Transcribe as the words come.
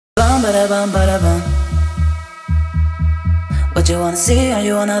bada bum bada bum. What you wanna see or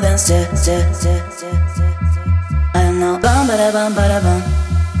you wanna dance? I am now bum bada bum bada bum.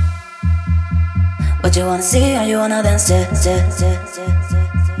 What you wanna see or you wanna dance? I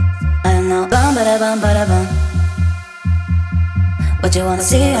am now bum bada bum bada bum. What you wanna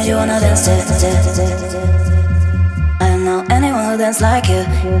see or you wanna dance? I am now anyone who dance like you.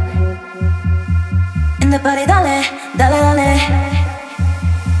 In the party, Dalè, Dalè, Dalè.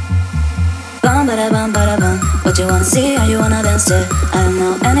 Bum bada bum bada bum. What you wanna see or you wanna dance to? I don't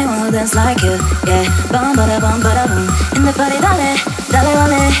know anyone who dance like you. Yeah, bum bada bum bada bum. In the party, Dalè, Dalè,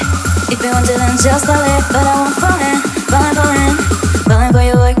 Dalè. If you want to dance, just Dalè. But I won't fall in, falling, falling, falling for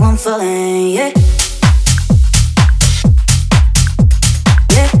you like one falling. Yeah.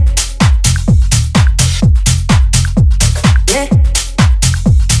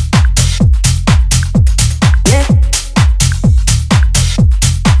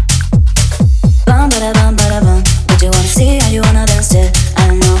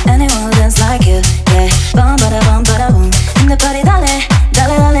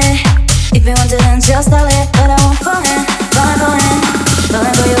 Just Dalè, but I won't fall in, falling, falling,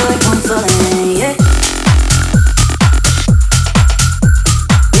 falling for you like one falling, yeah.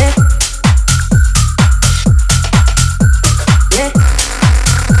 Yeah. Yeah.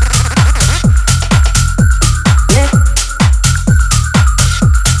 Yeah.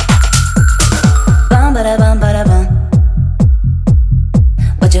 Bum bada bum bada bum.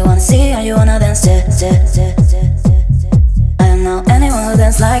 What you wanna see or you wanna dance to? I don't know anyone who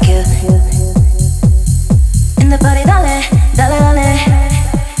dance like you. In the party, Dalè, Dalè, Dalè.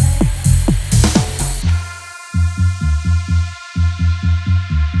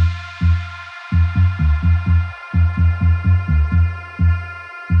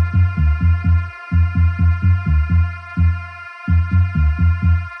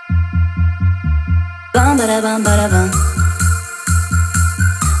 Bum bada bum bada bum.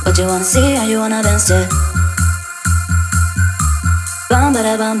 What you wanna see or you wanna dance to? Bum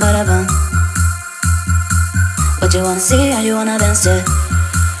bada bum bada bum. What you wanna see or you wanna dance to?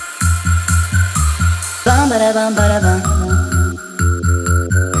 Bum bada bum bada bum.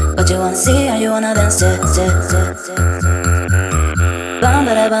 What you wanna see or you wanna dance to? Bum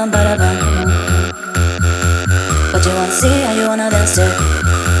bada bum bada bum. What you wanna see or you wanna dance to?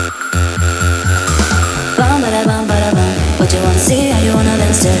 Bum bada bum bada bum. What you wanna see or you wanna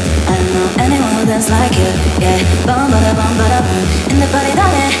dance to? I don't know anyone who dance like you. Yeah, bum bada bum bada bum. In the party,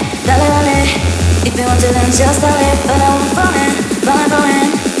 Dalè, Dalè, Dalè. If you want to dance, just Dalè, but I won't fall in, falling, falling,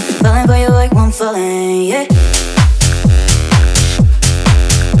 falling for you like one falling, yeah.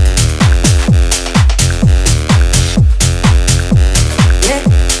 Yeah.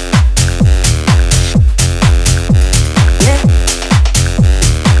 Yeah.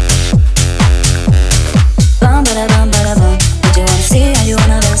 Bum bada bum bada bum. What you wanna see or you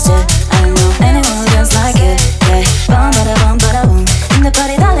wanna dance to? I don't know anyone who dance like you. Yeah, bum bada bum bada bum. In the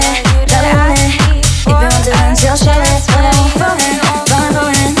party, Dalè, Dalè, Dalè. Just Dalè, but I won't fall in, falling,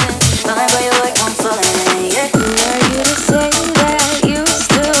 falling, falling for you like I'm falling, yeah.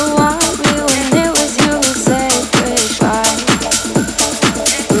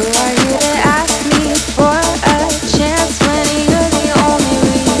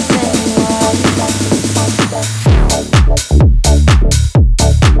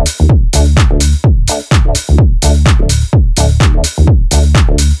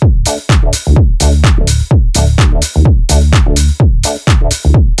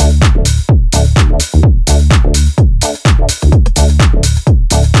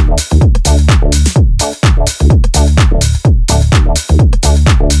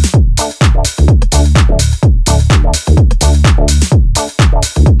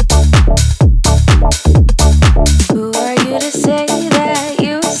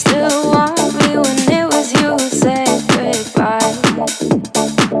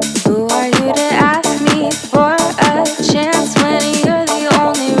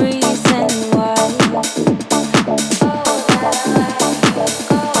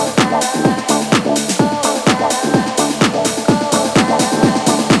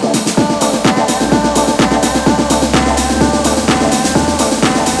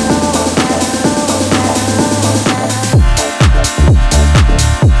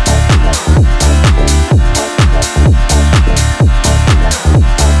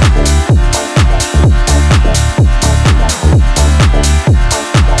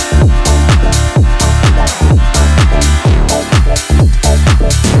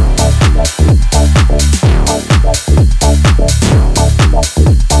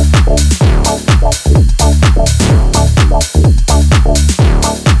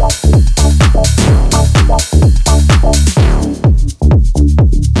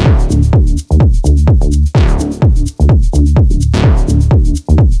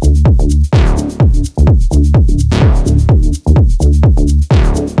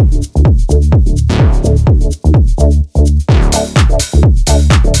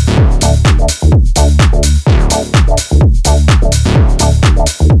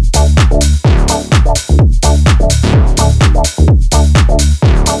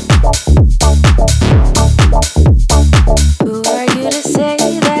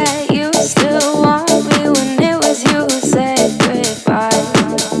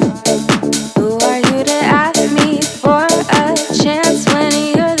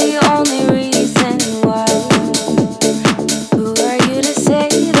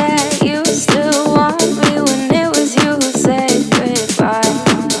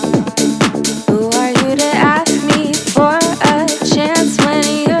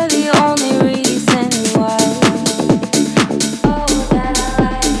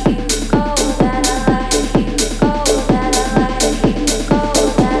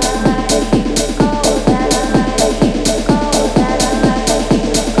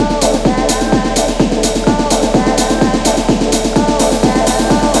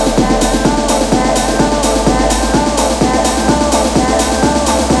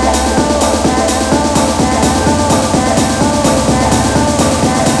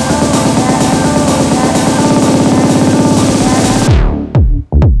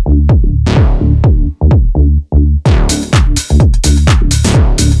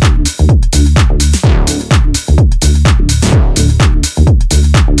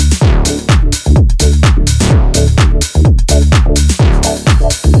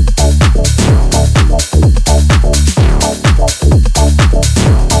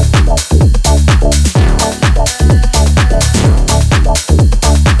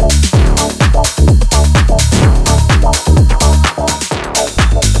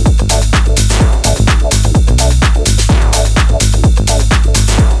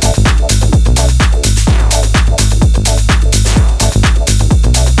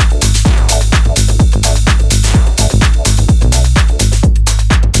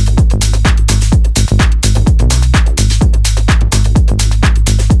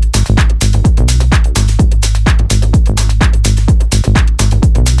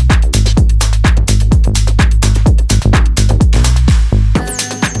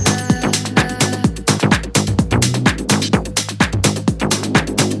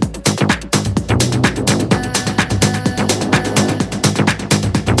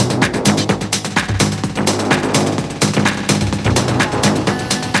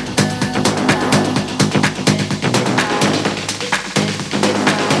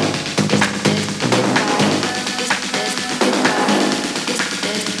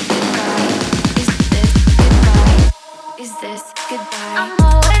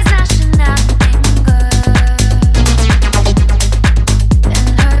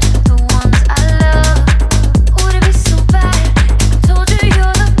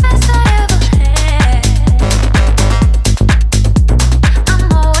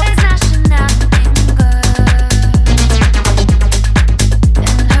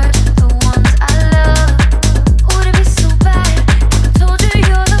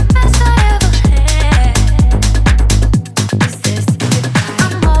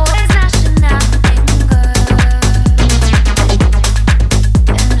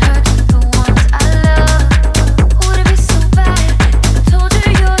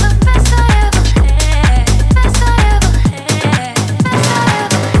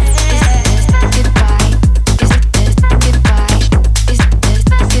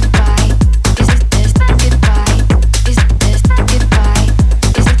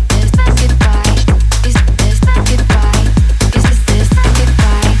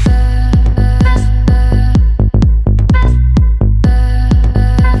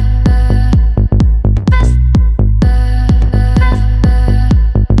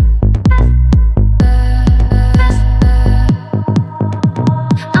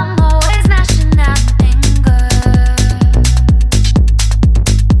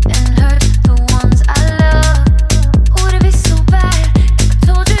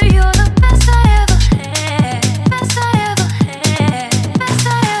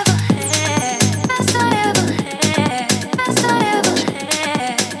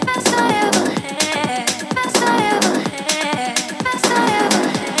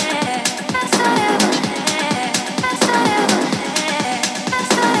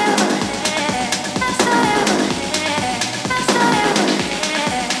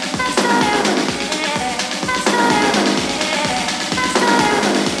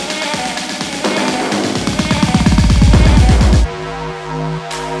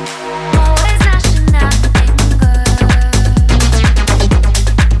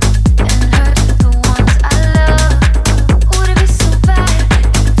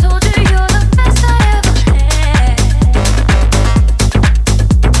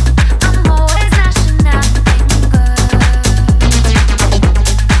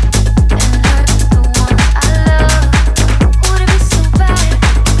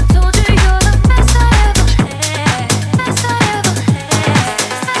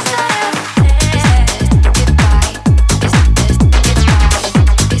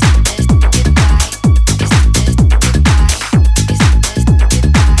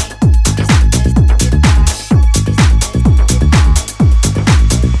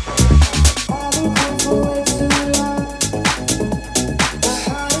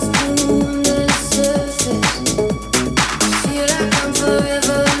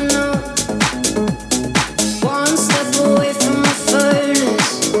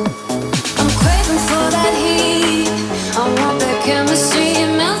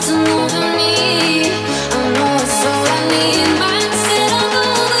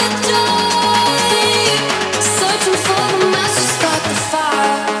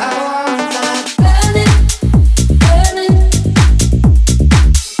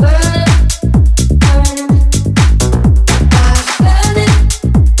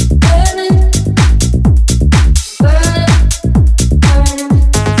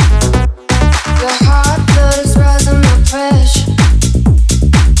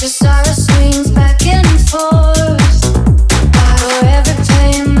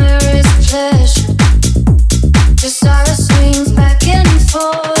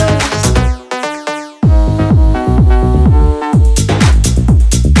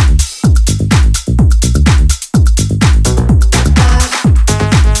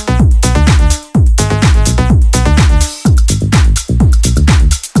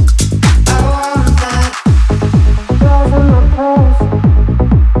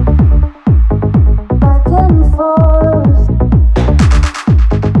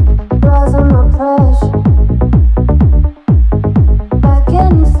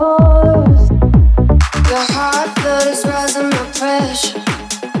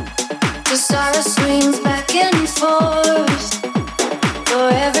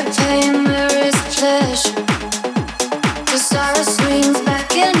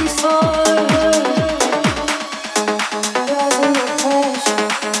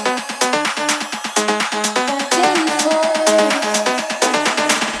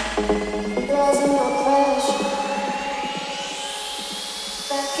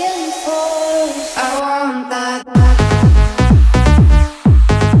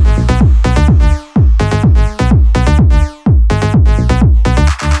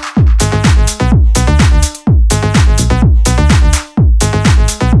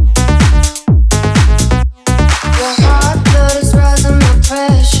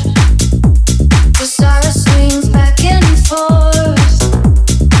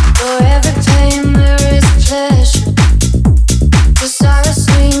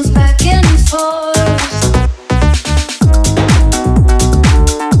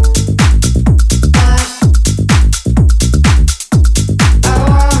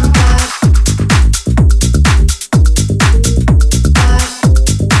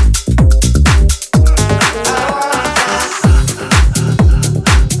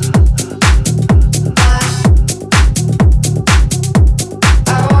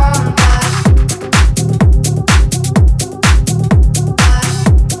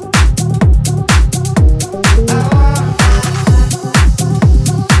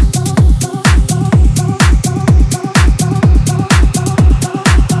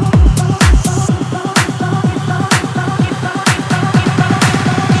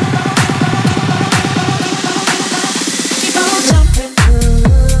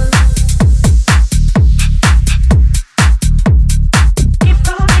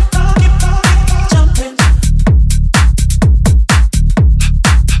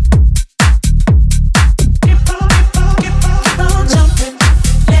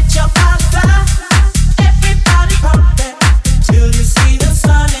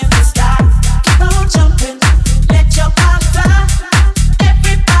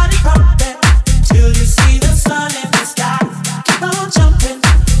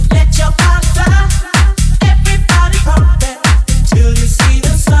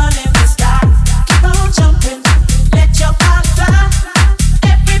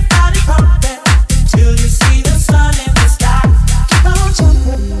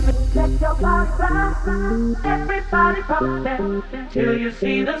 till you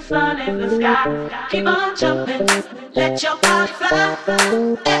see the sun in the sky. Keep on jumping, let your body fly.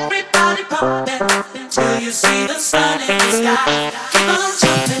 Everybody pumping till you see the sun in the sky. Keep on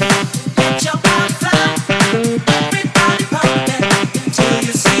jumping, let your body fly. Everybody pumping till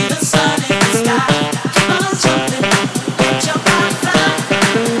you see the sun in the sky. Keep on jumping, let your body fly.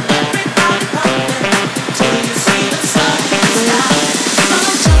 Everybody pumping till you see the sun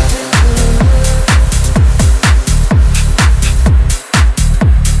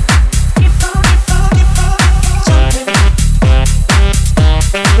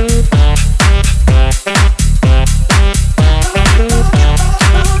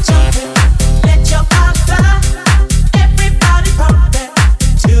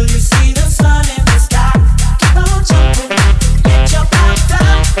in the sky. Keep on jumping.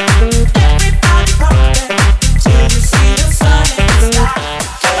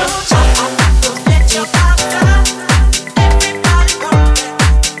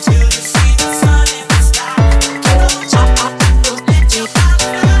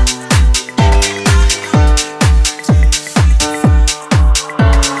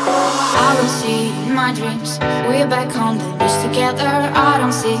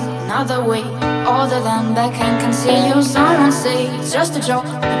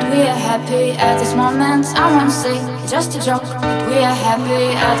 Just a joke, we are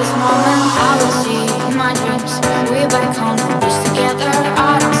happy at this moment. I will see in my dreams, we're back on the beach together.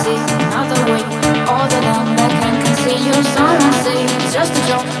 I don't see another way, other than that can see you. Someone say, it's just a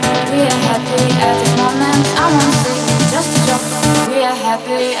joke, we are happy at this moment. I won't say, just a joke, we are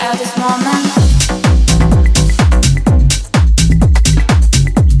happy at this moment.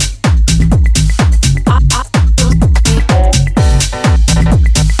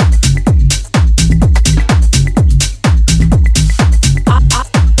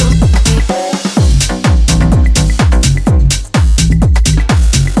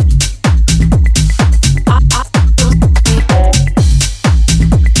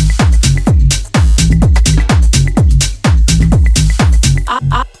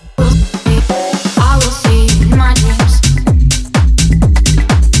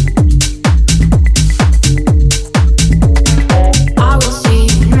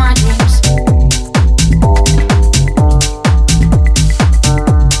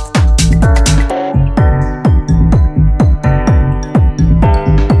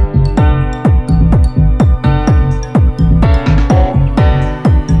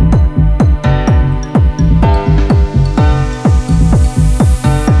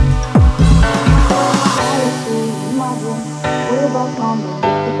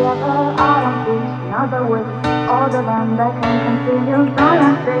 together, I don't see another way. Other than that can continue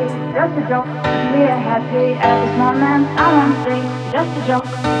silently. Just a joke, we are happy at this moment. I don't see, just a joke,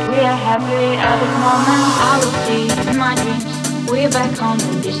 we are happy at this moment. I will see in my dreams, we're back on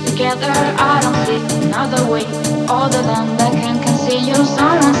the beach together. I don't see another way. Other than that can continue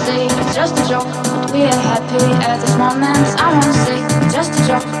silently. It's just a joke, but we are happy at this moment. I don't see, just a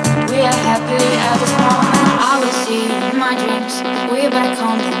joke, we are happy at this moment. I will see in my dreams, we're back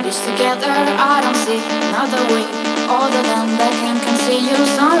on the beach together. I don't see another way. Other than that can continue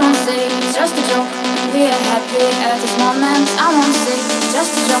silently. It's just a joke, we are happy at this moment. I don't see,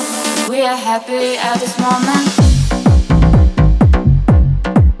 just a joke, we are happy at this moment.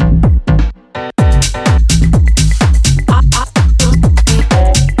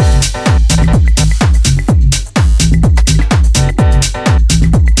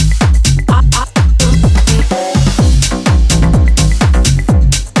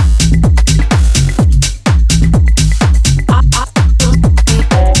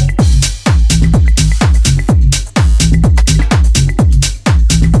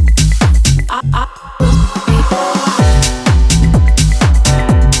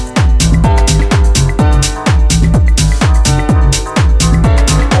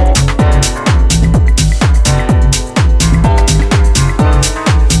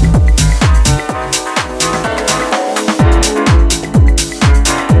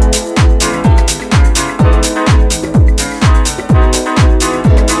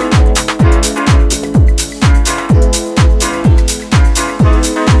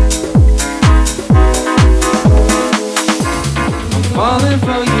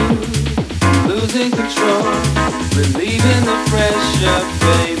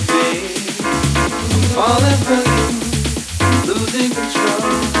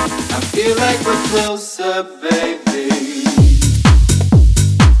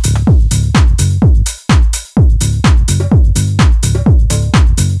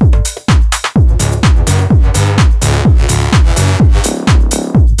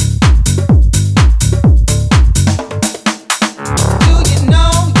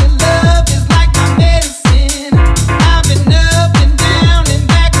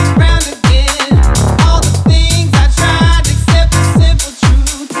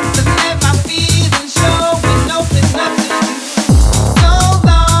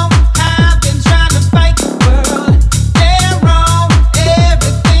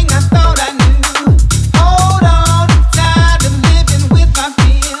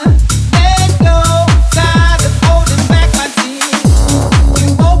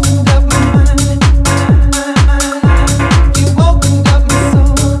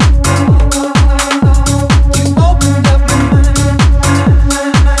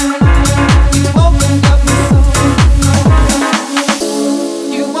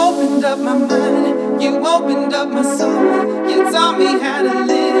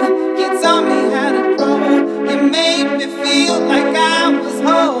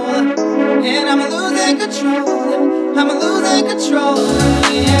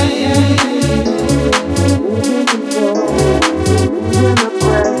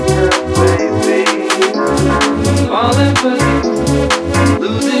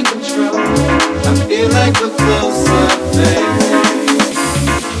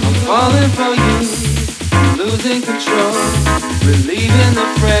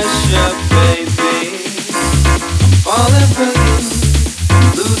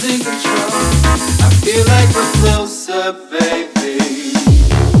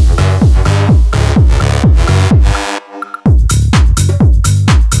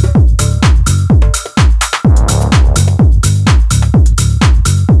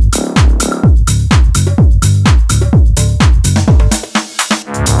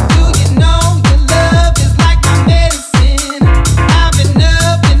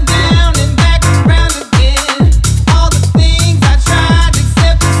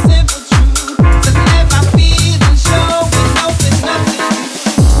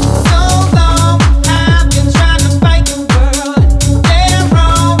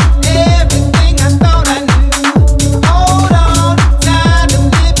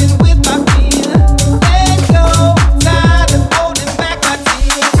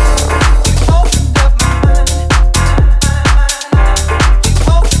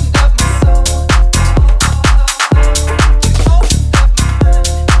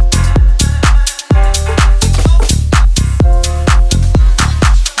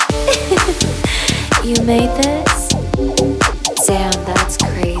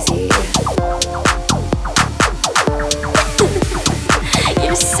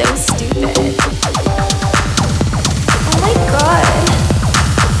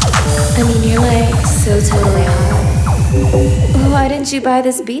 I mean, you're like so totally hot. Why didn't you buy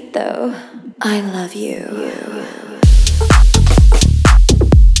this beat though? I love you.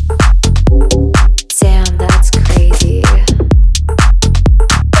 Damn, that's crazy.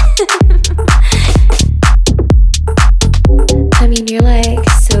 I mean, you're like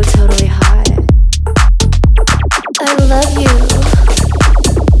so totally hot. I love you.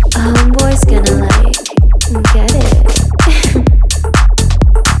 Homeboy's gonna like get it.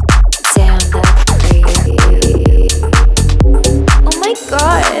 Damn, that's crazy. Oh my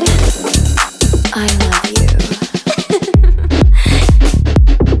god. I love you.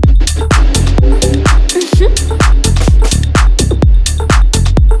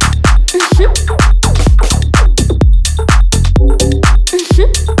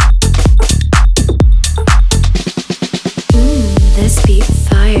 This beat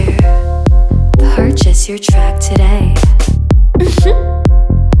fire. Purchase your track today.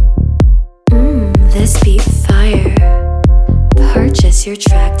 This beat fire. Purchase your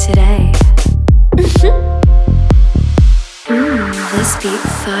track today. This beat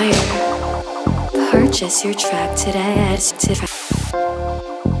fire. Purchase your track today.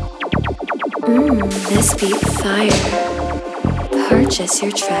 This beat fire. Purchase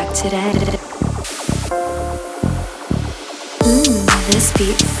your track today. This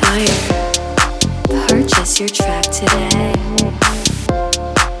beat fire. Purchase your track today.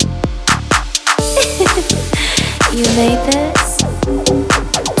 You made this?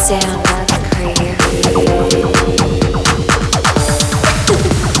 Damn, that's crazy.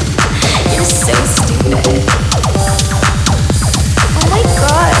 You're so stupid. Oh my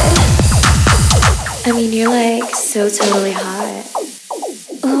god. I mean, you're like so totally hot.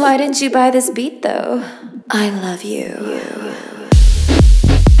 Why didn't you buy this beat though? I love you.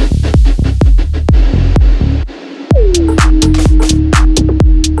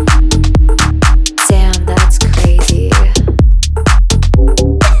 Damn, that's crazy.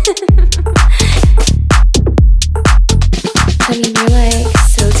 I mean, you're like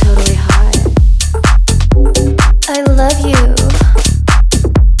so totally hot. I love you.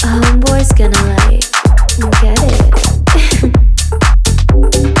 Homeboy's gonna like get it.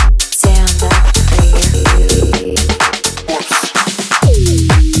 Damn, that's crazy.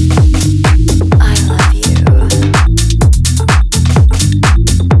 I love you.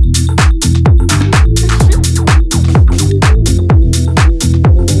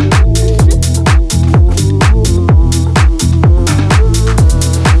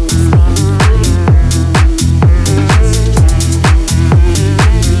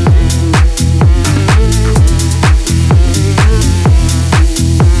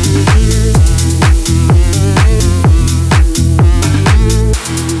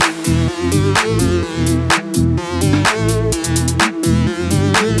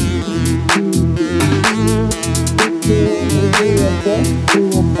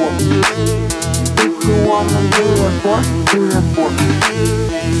 If you wanna be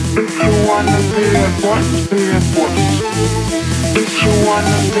a boss, be a boss. If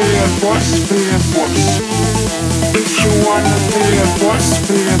you wanna be a boss,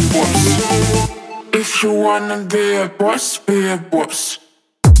 be a boss. If you wanna be a boss, be a boss. If you wanna be a boss, be a boss.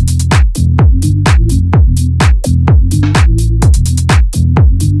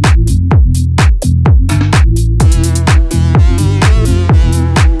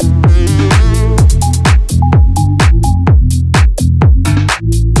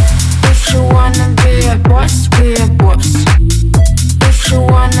 If you wanna be a boss, be a boss. If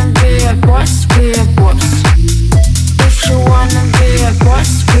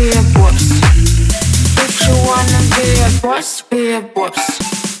you wanna be a boss, be a boss.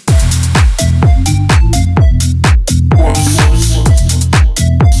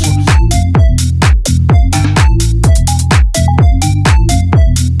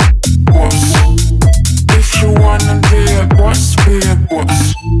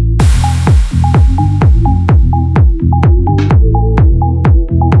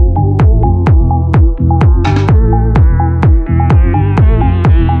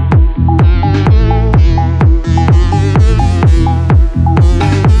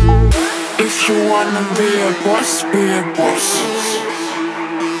 If you wanna be a boss, be a boss.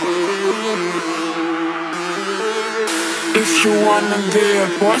 If you wanna be a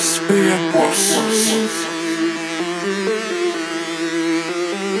boss, be a boss.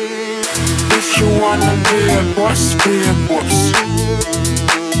 If you wanna be a boss, be a boss.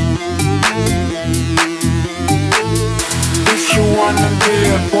 If you wanna be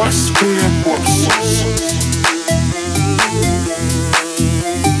a boss, be a boss.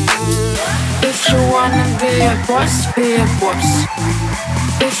 If you wanna be a boss, be a boss.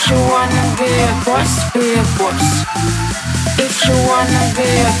 If you wanna be a boss, be a boss. If you wanna be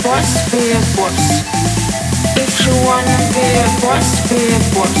a boss, be a boss. If you wanna be a boss, be a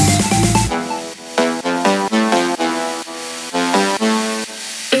boss.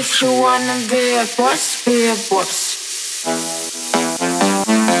 If you wanna be a boss, be a boss.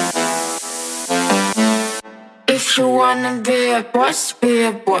 If you wanna be a boss, be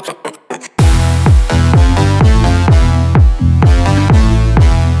a boss.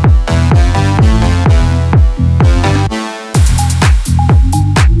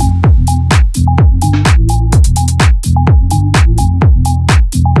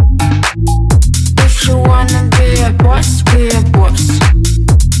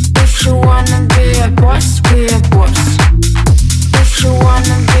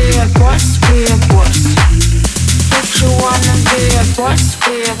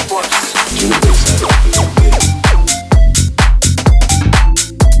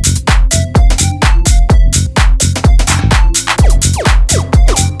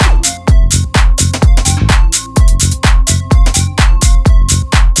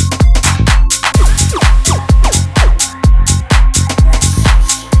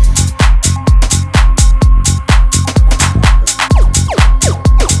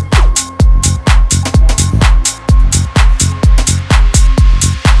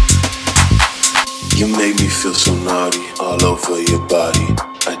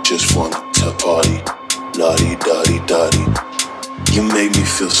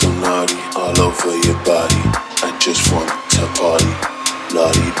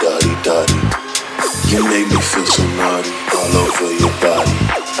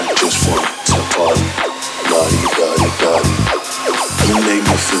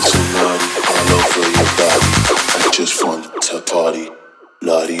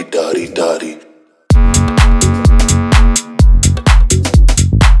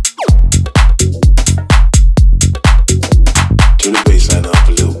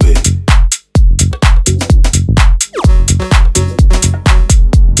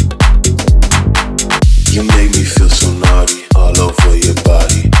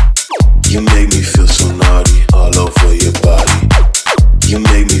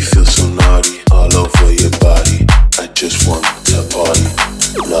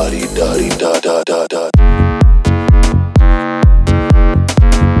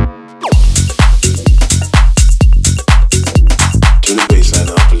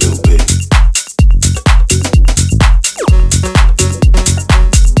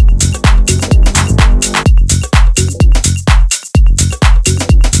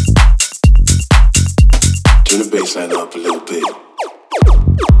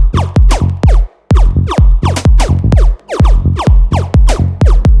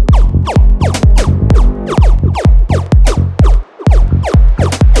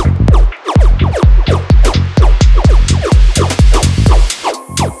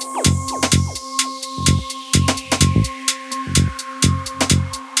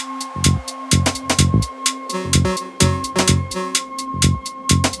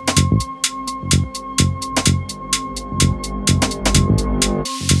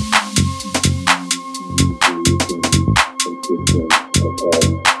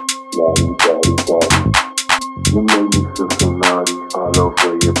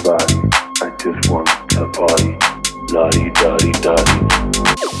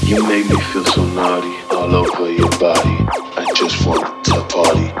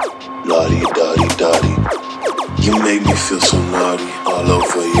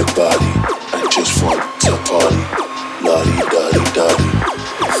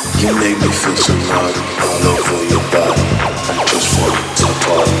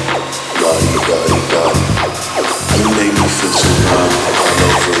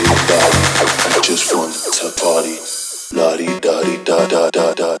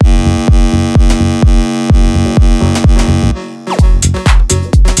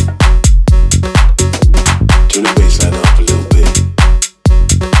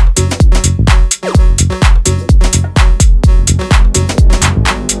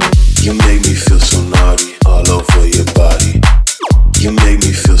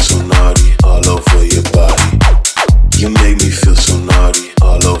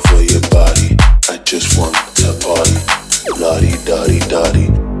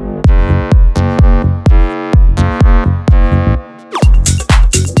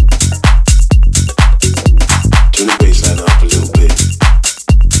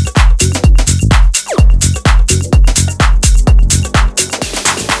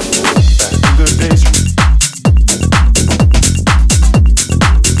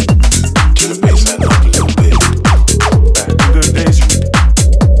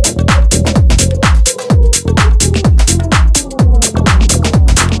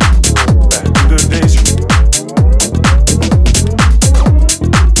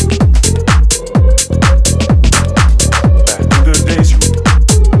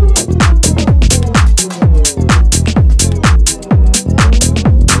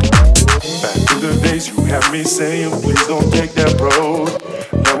 saying, please don't take that road.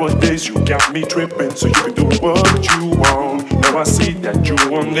 Nowadays you got me tripping, so you can do what you want. Now I see that you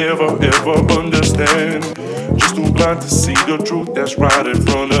will never ever understand. Just too blind to see the truth that's right in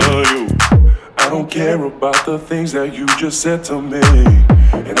front of you. I don't care about the things that you just said to me,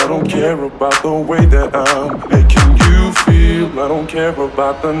 and I don't care about the way that I'm making you feel. I don't care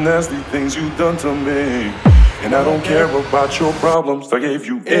about the nasty things you've done to me, and I don't care about your problems. I gave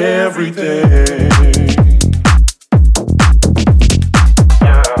you everything.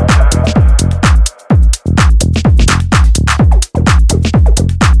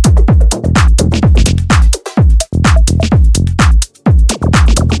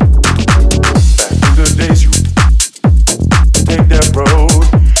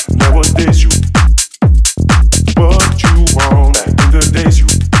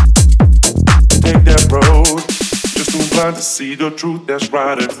 To see the truth that's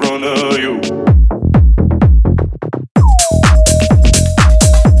right in front of you.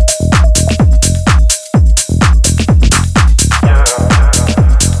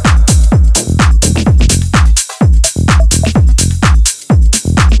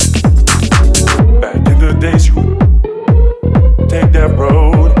 Back in the days you take that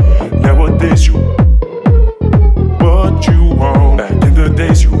road. Nowadays you what you want. Back in the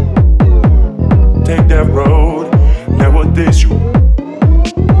days you take that road. Nowadays you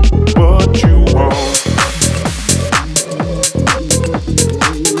what you want.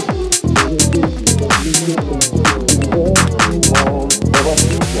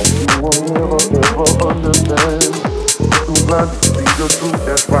 You will never ever understand. Too blind to see the truth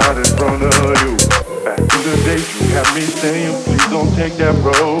that's right in front of you. Back in the days you had me saying, please don't take that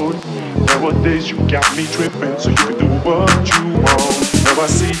road. Nowadays you got me tripping, so you can do what you want. Now I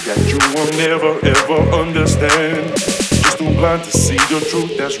see that you will never ever understand. Just too blind to see the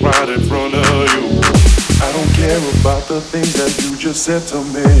truth that's right in front of you. I don't care about the things that you just said to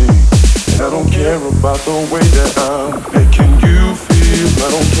me, and I don't care about the way that I'm making you feel. I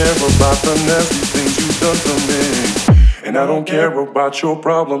don't care about the nasty things you've done to me, and I don't care about your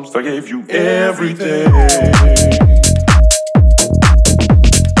problems. I gave you everything.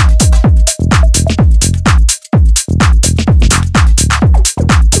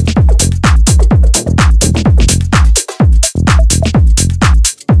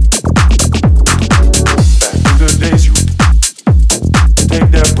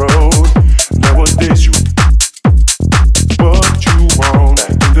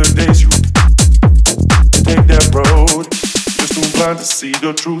 To see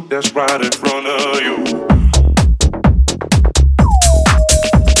the truth that's right in front of you.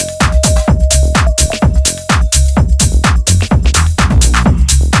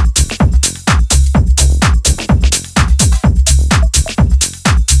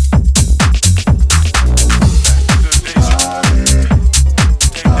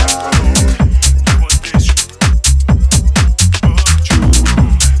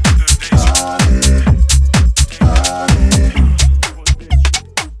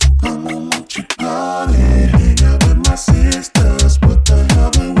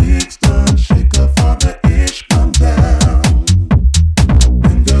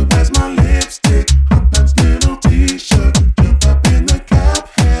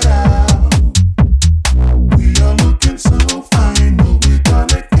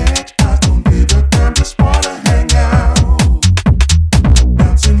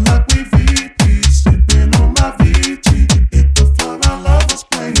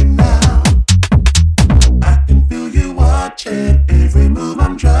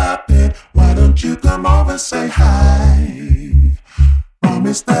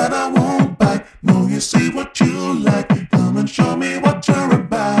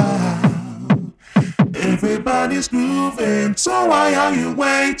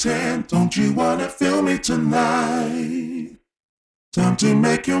 Don't you wanna feel me tonight? Time to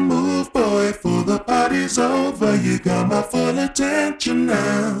make your move, boy, for the party's over. You got my full attention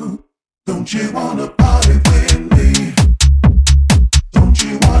now. Don't you wanna party with me? Don't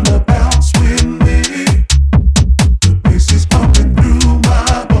you wanna bounce with me? The bass is pumping through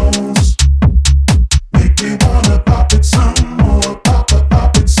my bones. Make me wanna pop it some more, pop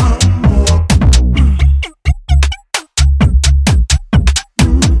it some more.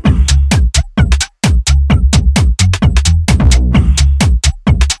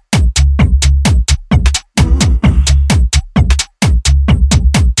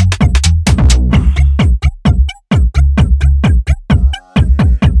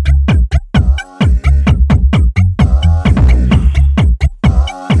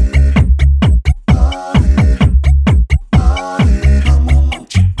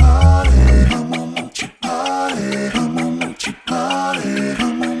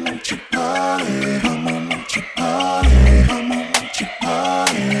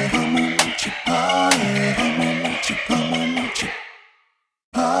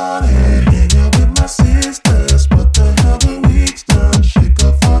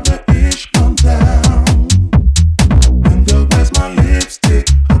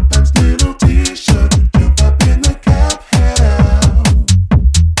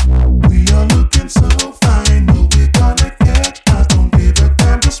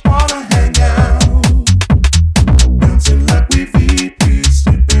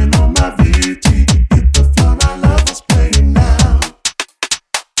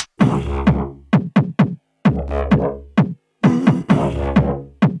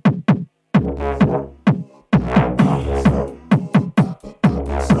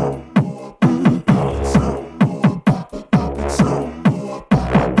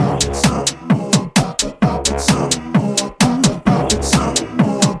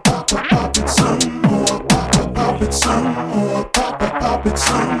 pop it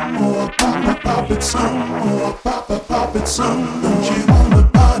some more, pop it some more, pop it some more. Don't you wanna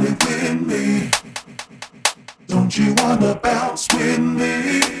party with me? Don't you wanna bounce with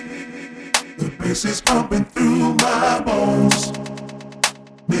me? The bass is pumping through my bones.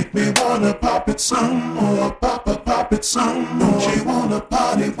 Make me wanna pop it some more, pop it some more. Don't you wanna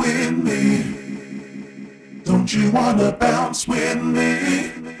party with me? Don't you wanna bounce with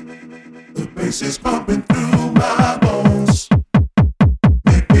me? The bass is pumping through my bones.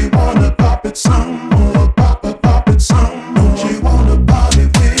 Make me wanna pop it some more, pop it some more. Don't you wanna party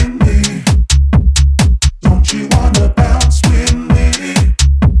with me? Don't you wanna bounce with me?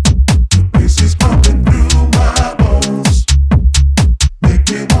 The bass is pumping through my bones. Make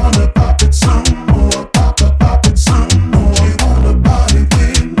me wanna pop it some more, pop it some more. Don't you wanna party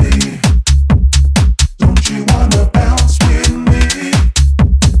with me? Don't you wanna bounce with me?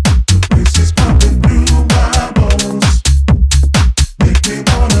 The bass is pumping through my bones.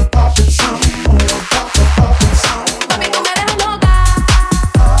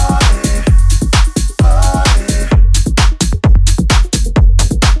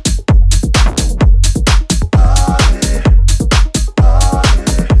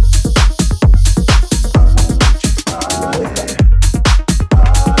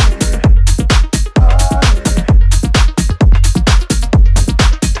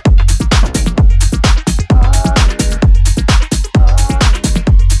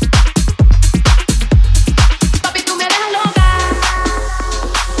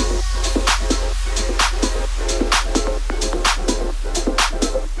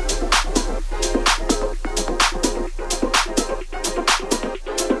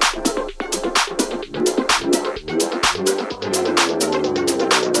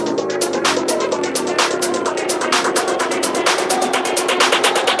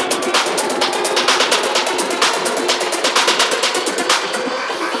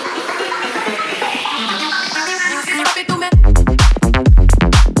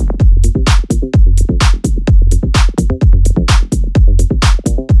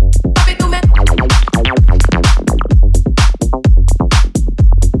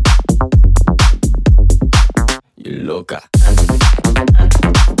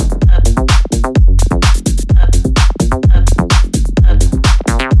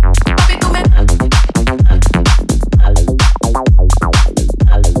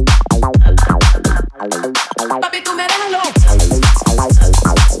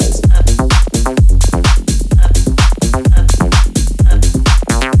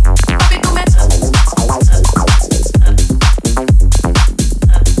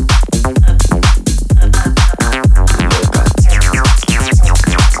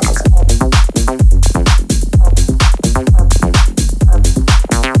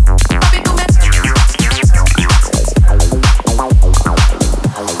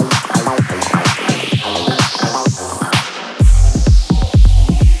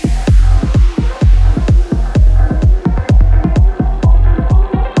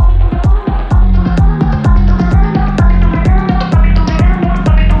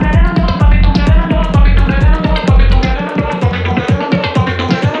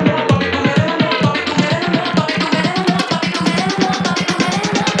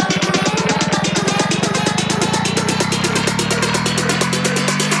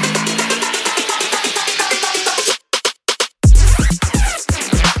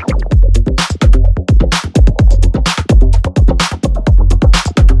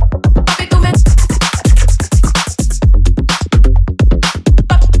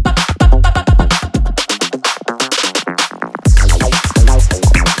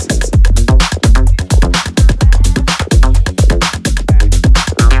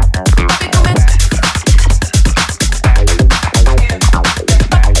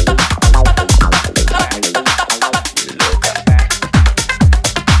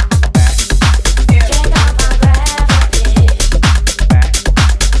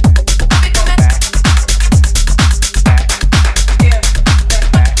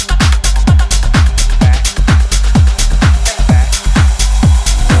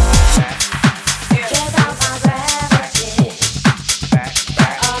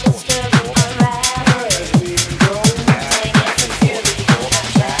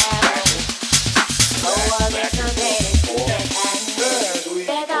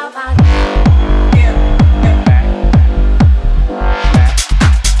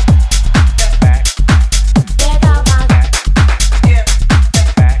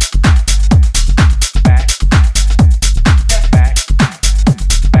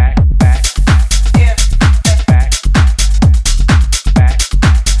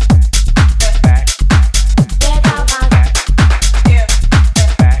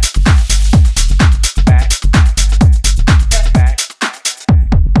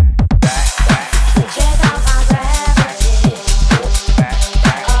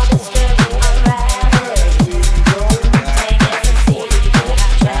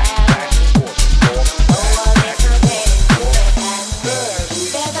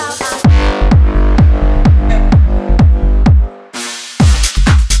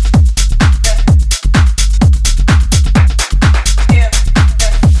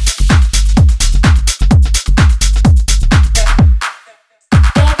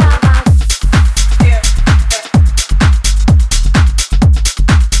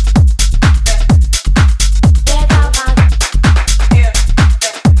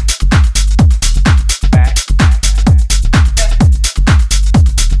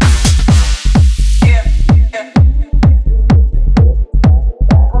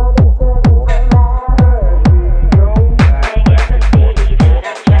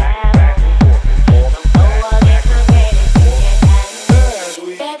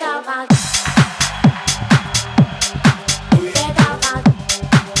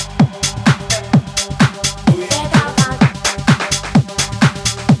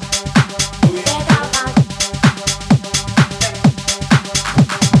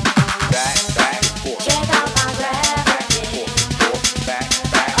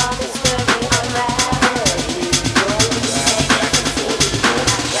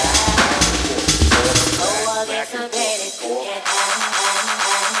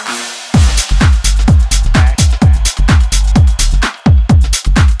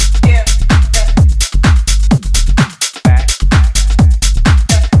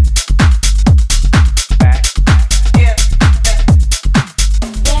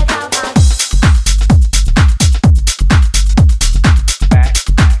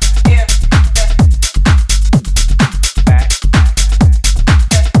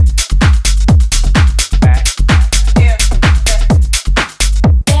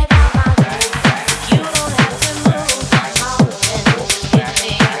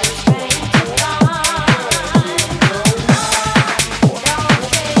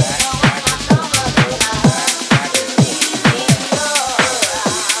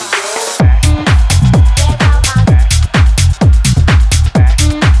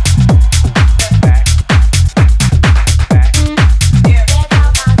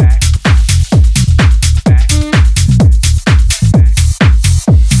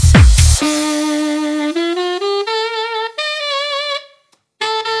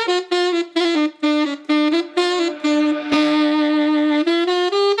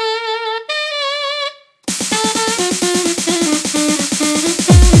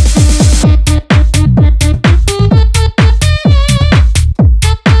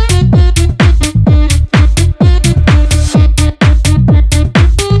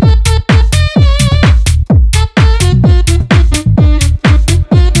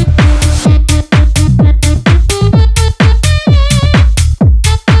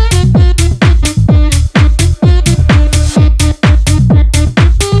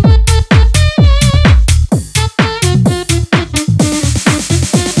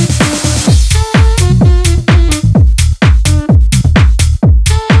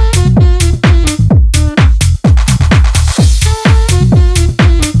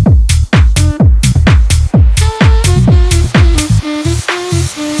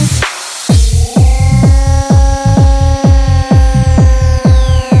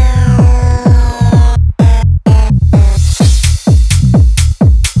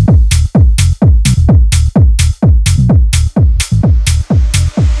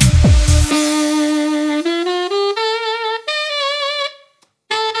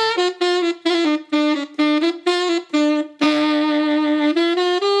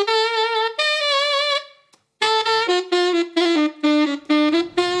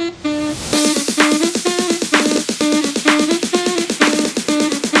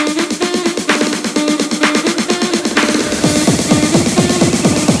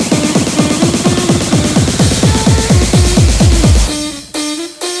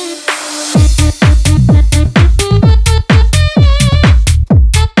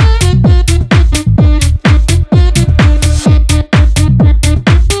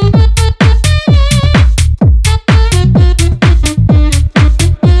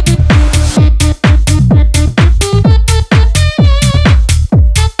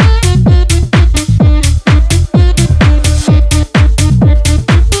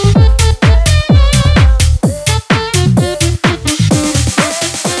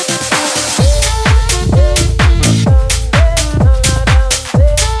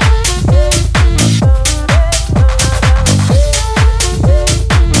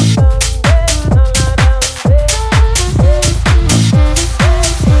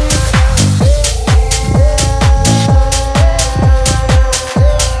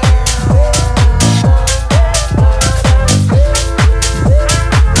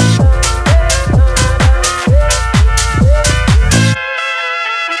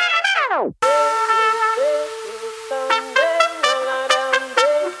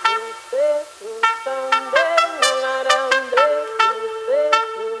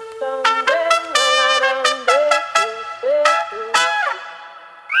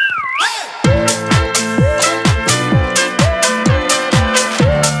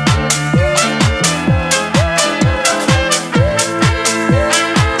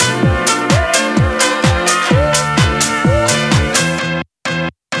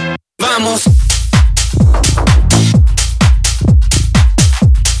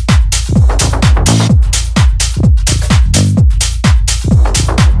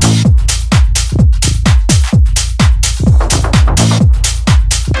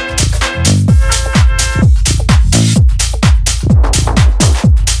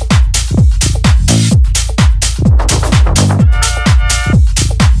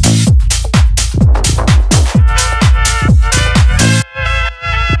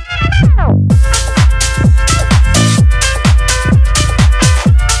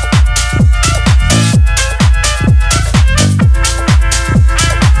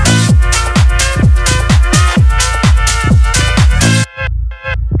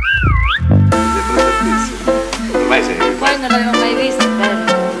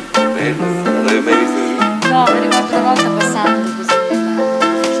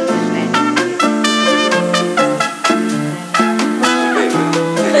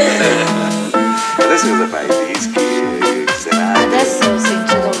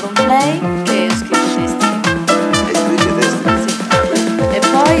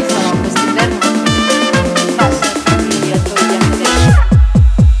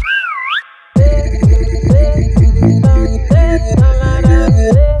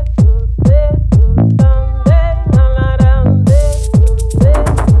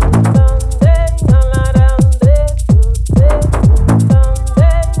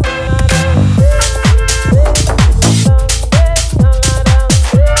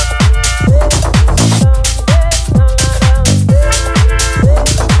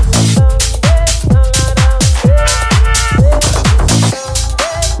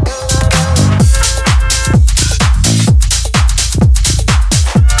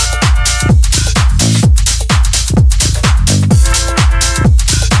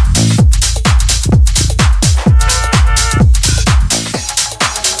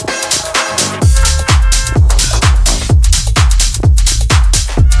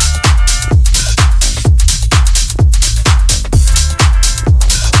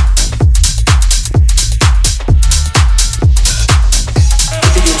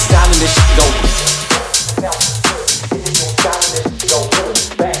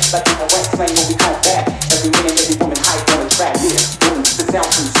 sound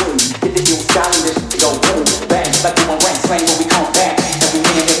consumed. Get the ill style and this shit go boom, bang, like we rank slang when we come back. Every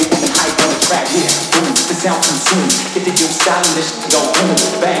man, every woman hype on the track, yeah, boom, the sound consumed. Get the ill style and this shit go boom,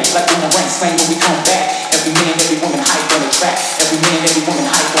 bang, like we rank slang when we come back. Every man, every woman hype on the track. Every man, every woman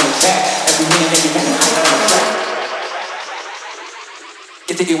hype on the track. Every man, every woman hype on the track.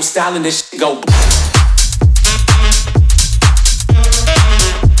 Get the ill style and this shit go boom.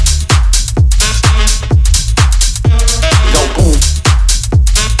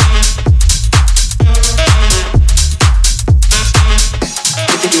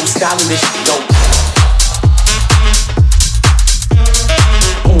 Styling this shit go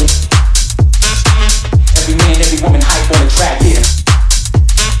boom. Every man, every woman hype on the track, yeah.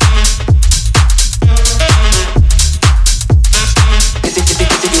 Get the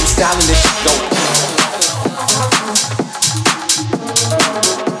styling this shit go.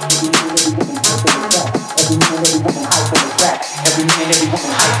 Every man, every woman hype on the track. Every man, every woman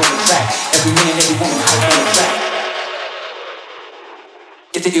hype on the track. Every man, every woman hype on the track.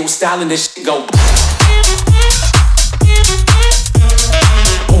 Get the ill style and this shit go boom.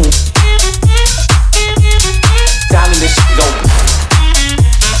 Style and this shit go boom.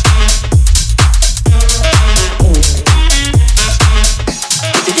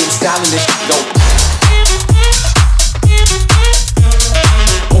 Get the ill style and this shit go boom.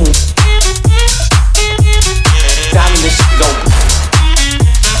 Style and this shit go boom.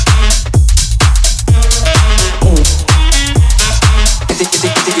 Get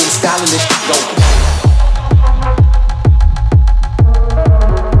the style and this shit go.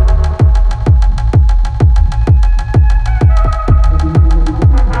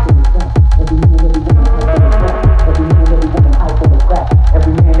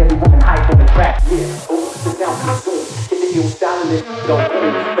 Every man, every woman hype on the track. Yeah, oh, the sound consumed. Get the ill style and this shit go.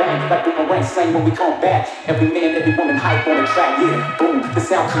 Boom, bang, like the rank slang when we come back. Every man, every woman hype on the track. Yeah, boom, the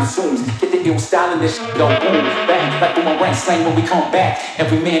sound consumes. Get the ill style and this shit go. Boom, bang, like the rank slang when we come back.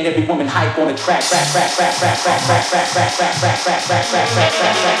 Every man, every woman hype on the track.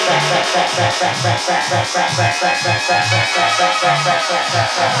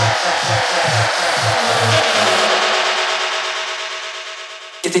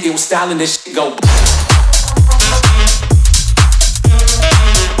 Get the ill style and this shit go.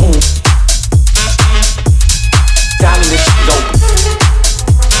 Style and this shit go.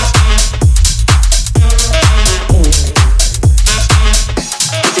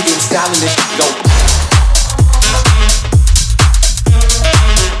 Get the ill style and this shit go.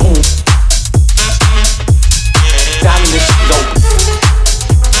 Style and this shit go.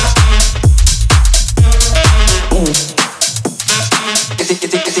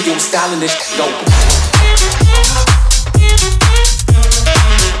 Get the ill style and this shit go.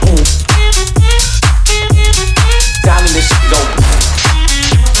 Style and this shit go.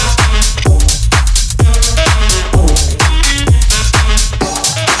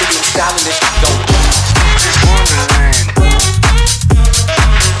 Style and this shit go. It's Wonderland.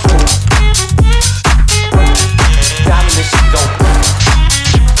 Style and this shit go.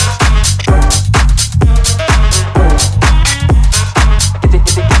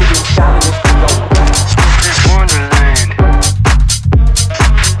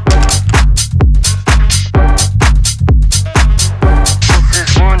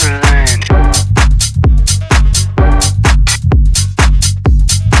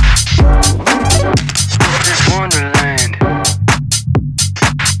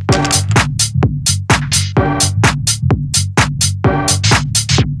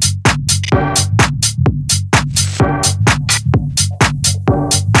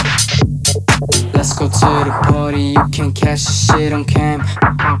 Catch the shit on cam.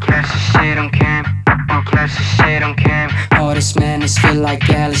 Can't catch the shit on cam. Can't catch the shit on cam. All this madness feel like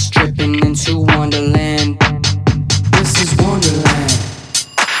Alice tripping into Wonderland. This is Wonderland.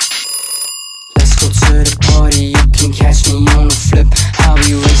 Let's go to the party. You can catch me on the flip. I'll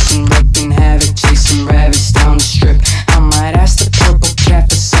be racing, wrecking havoc, chasing rabbits down the strip. I might ask the purple cat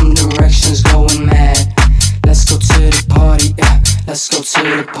for some directions, going mad. Let's go to the party. Yeah. Let's go to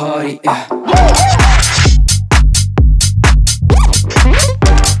the party. Yeah.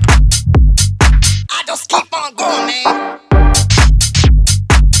 Keep on going, man.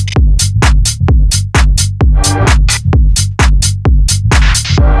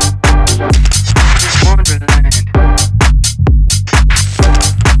 It's Wonderland.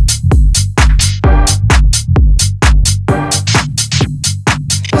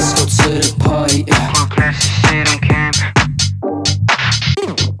 Let's go to the party, yeah. Can't catch the shit on cam.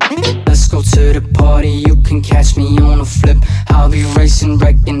 Let's go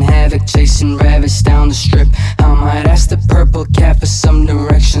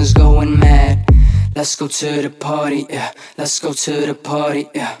Let's go to the party, yeah. Let's go to the party,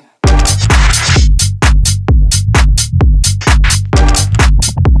 yeah.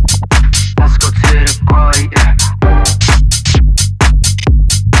 Let's go to the party, yeah.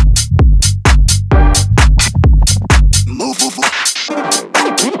 Move.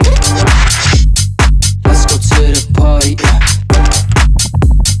 Let's go to the party, yeah.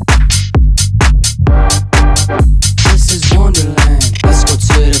 This is Wonderland. Let's go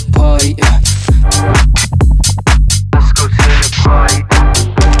to the party, yeah. Let's go to the party.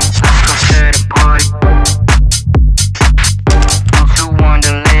 Let's go to the party. To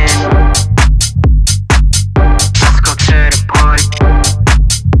Wonderland. Let's go to the party.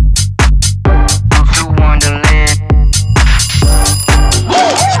 To Wonderland.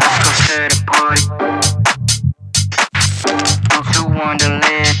 Let's go to the party. To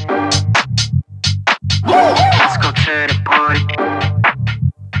Wonderland. Let's go to the party.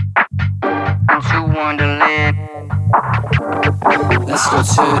 To Wonderland. Let's go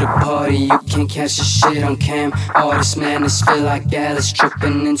to the party, you can't catch the shit on cam. All this madness feel like Alice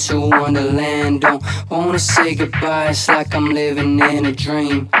tripping into Wonderland. Don't wanna say goodbye, it's like I'm living in a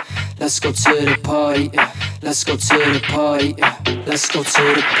dream. Let's go to the party, yeah. Let's go to the party, yeah. Let's go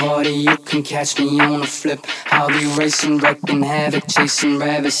to the party, you can catch me on a flip. I'll be racing, wrecking havoc, chasing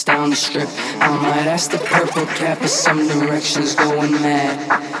rabbits down the strip. I might ask the purple cap for some directions going mad.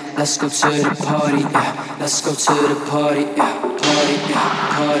 Let's go to the party, yeah. Let's go to the party, yeah. Party, yeah.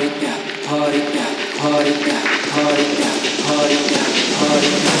 Party, yeah. Party, yeah. Party, yeah. Party, yeah. Party, yeah. Party,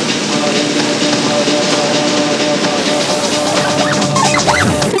 yeah. Party, yeah.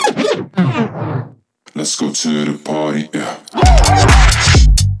 Let's go to the party, yeah.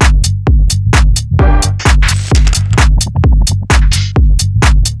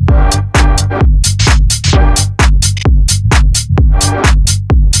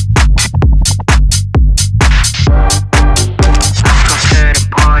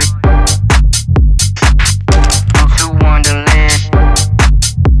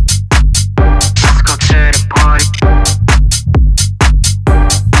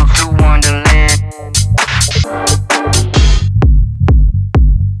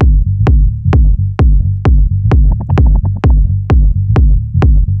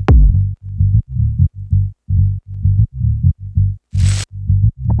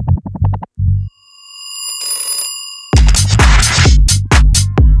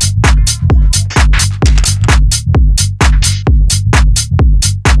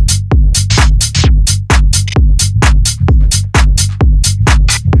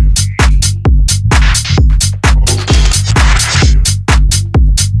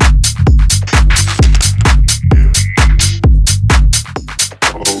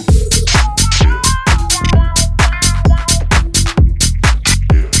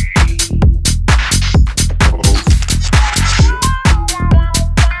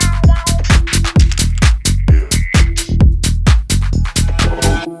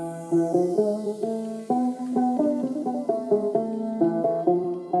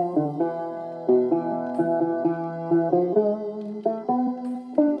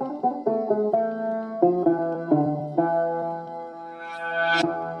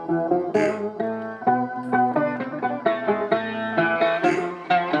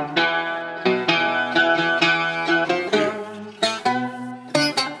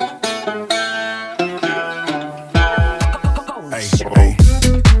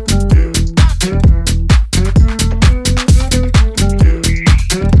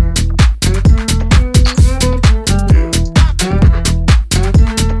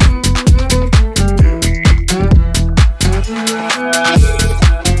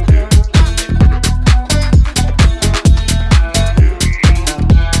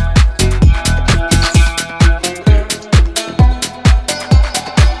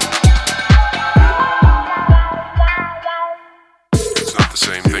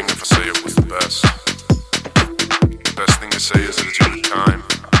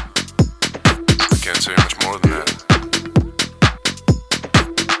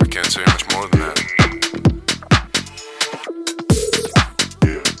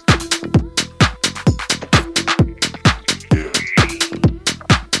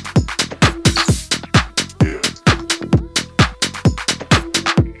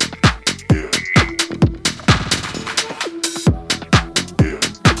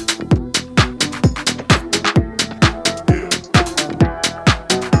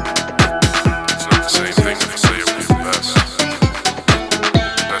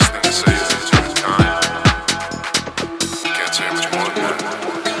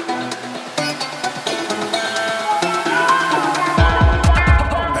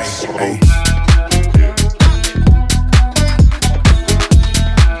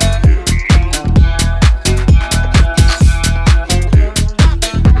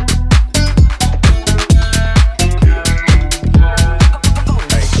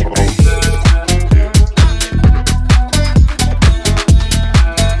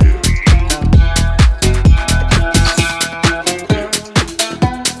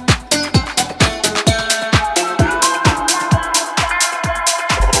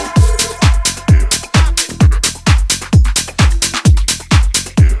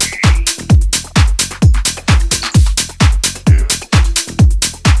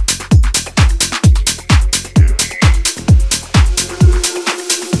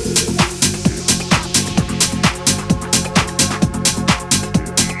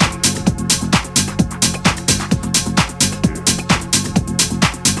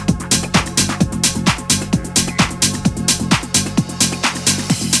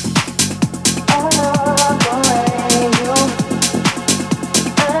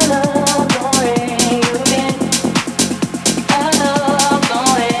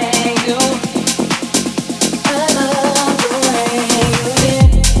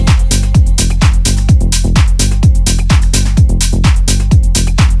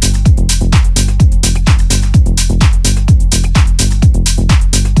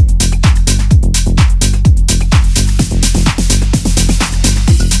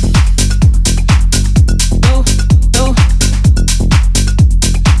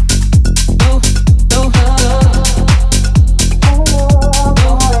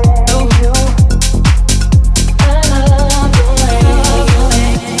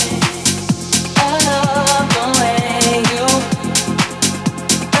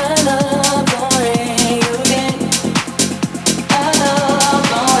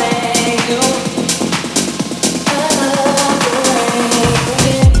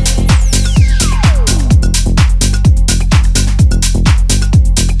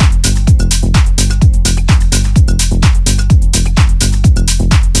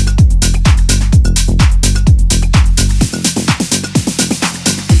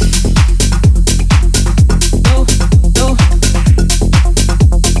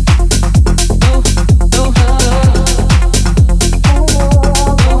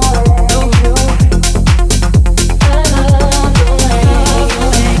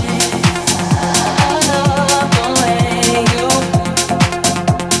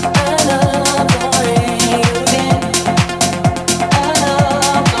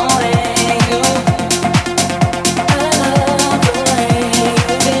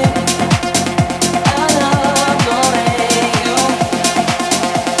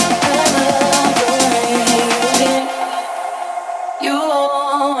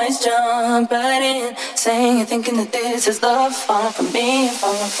 thinking that this is love, falling for me,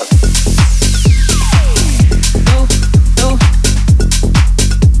 falling for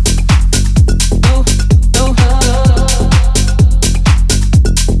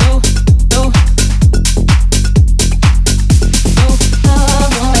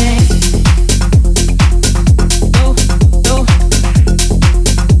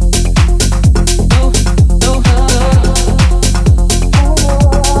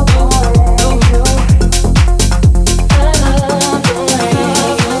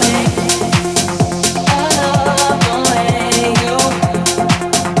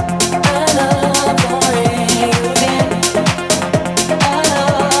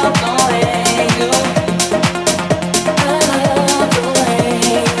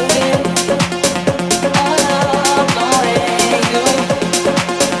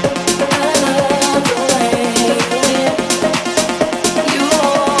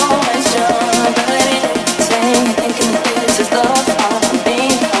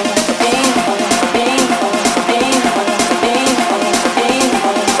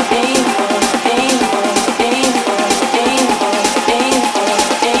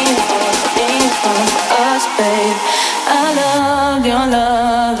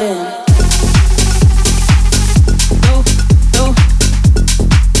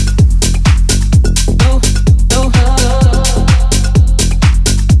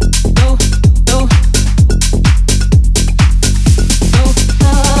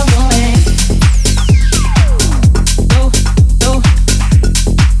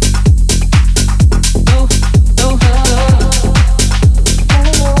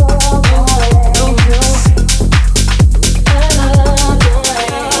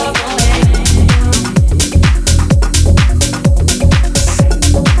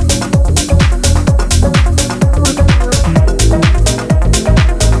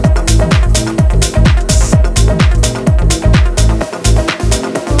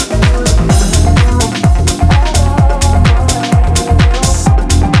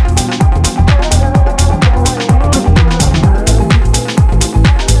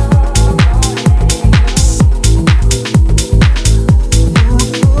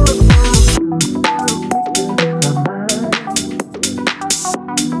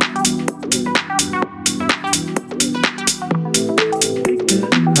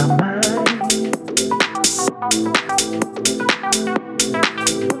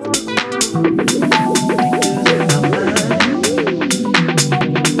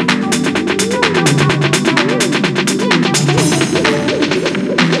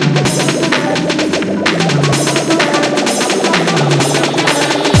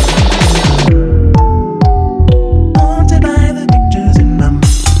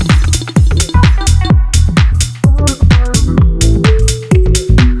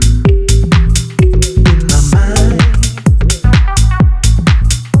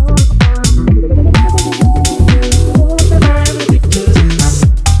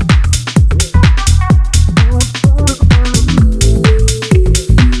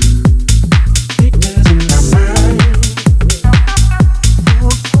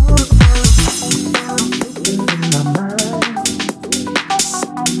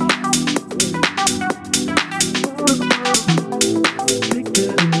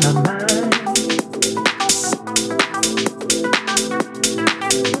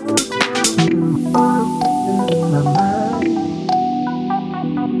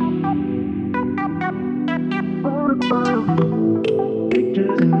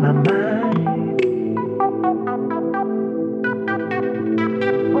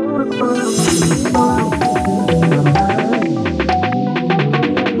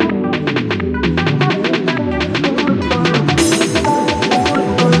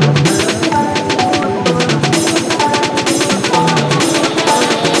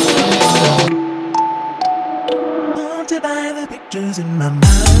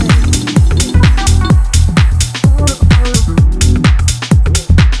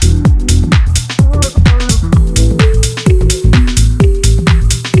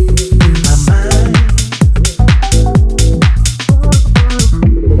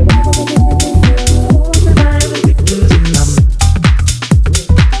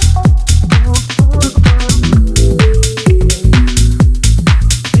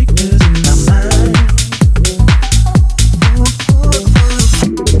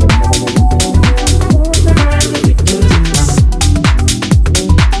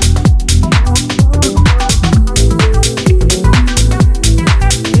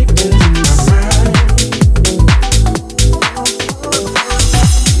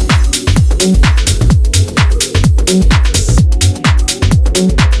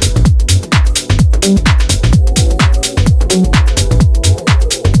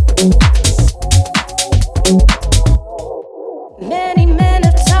Many men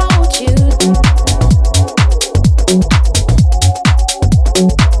have told you.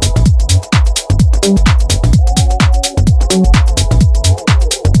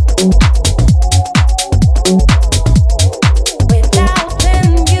 Without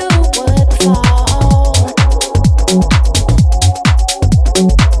them you would fall.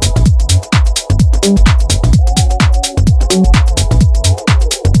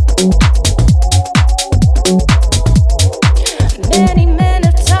 Many men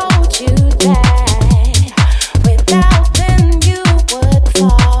have told you that without them you would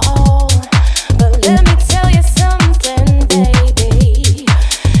fall. But let me tell you something, baby.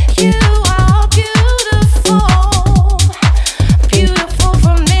 You are beautiful, beautiful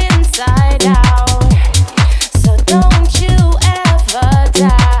from inside out. So don't you ever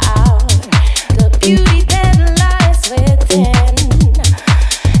doubt the beauty that lies within.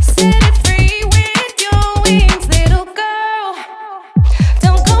 Set it free with your wings, little girl.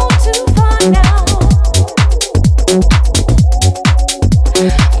 Don't go too far now,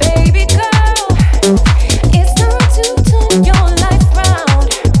 baby girl. It's time to turn your life round,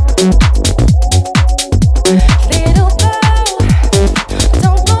 little girl.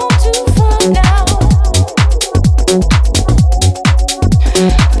 Don't go too far now,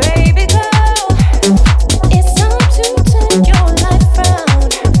 baby girl. It's time to turn your life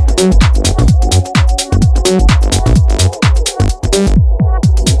round.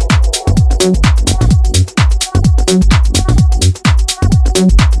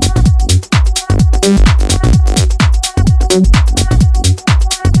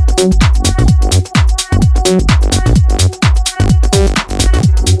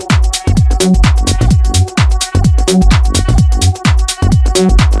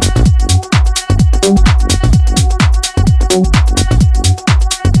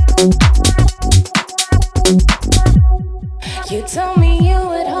 You told me you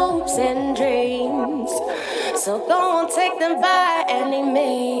had hopes and dreams, so go on, take them by any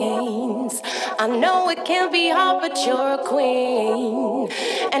means. I know it can be hard, but you're a queen,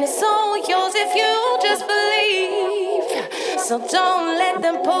 and it's all yours if you just believe. So don't let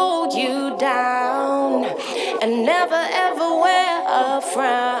them pull you down, and never ever wear a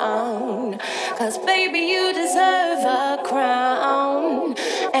frown. 'Cause baby, you deserve a crown,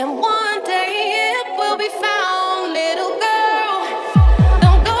 and one day it will be found, little girl.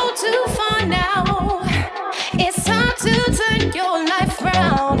 Don't go too far now. It's time to turn your life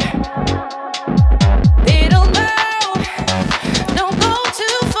round, little girl. Don't go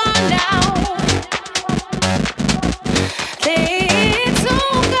too far now,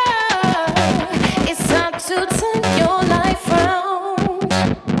 little girl. It's time to turn your life round.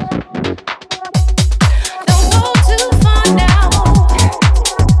 Don't go too far now.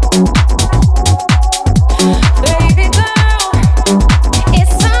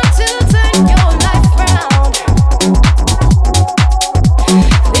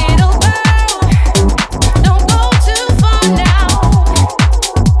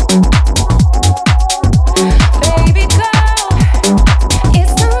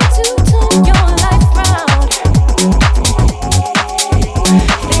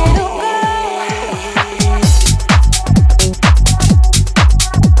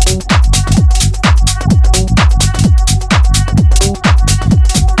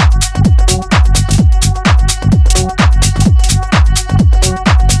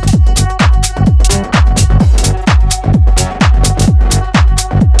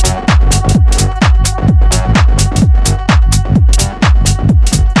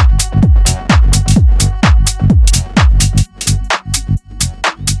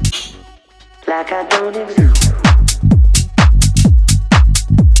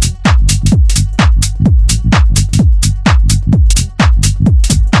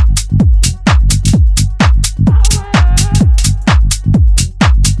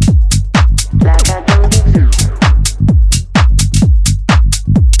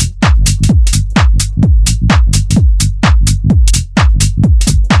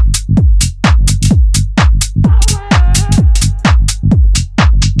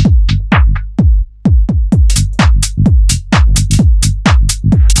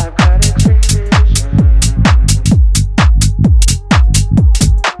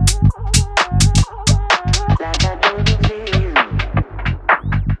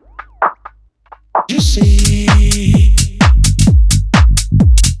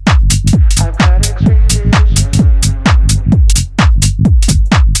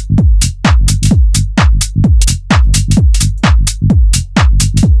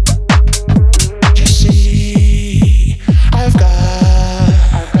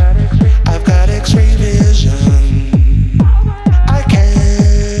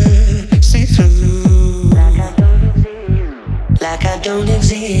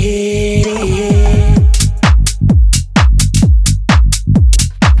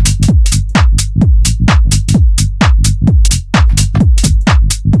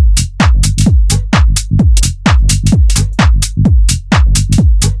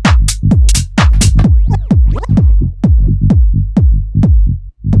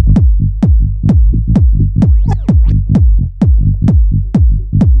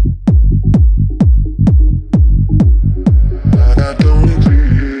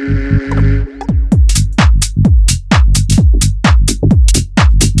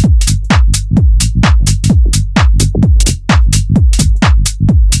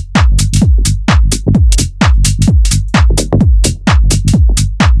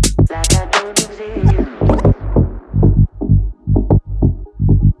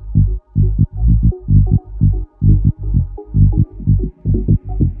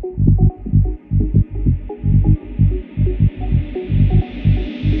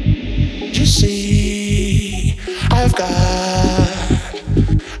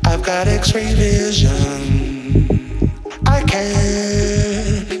 got X-ray vision. I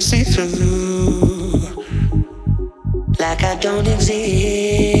can see through like I don't exist.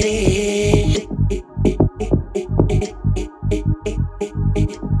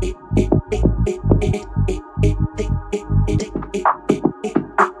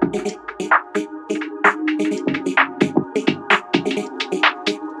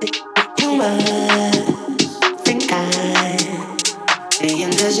 You must think I'm the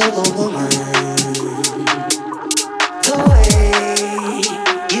invisible woman. The way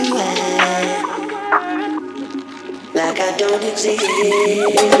you act, like I don't exist.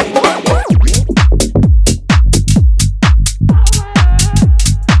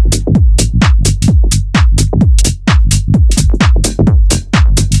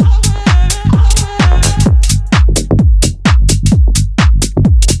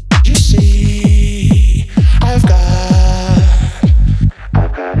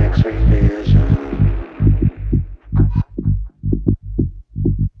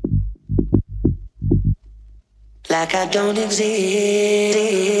 Like I don't exist.